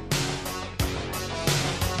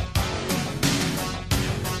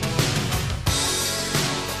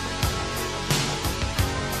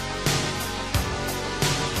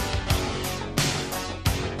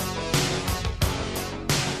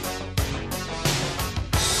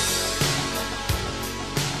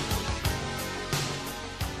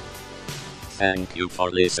 Thank you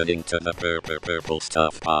for listening to the Purple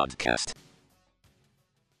Stuff Podcast.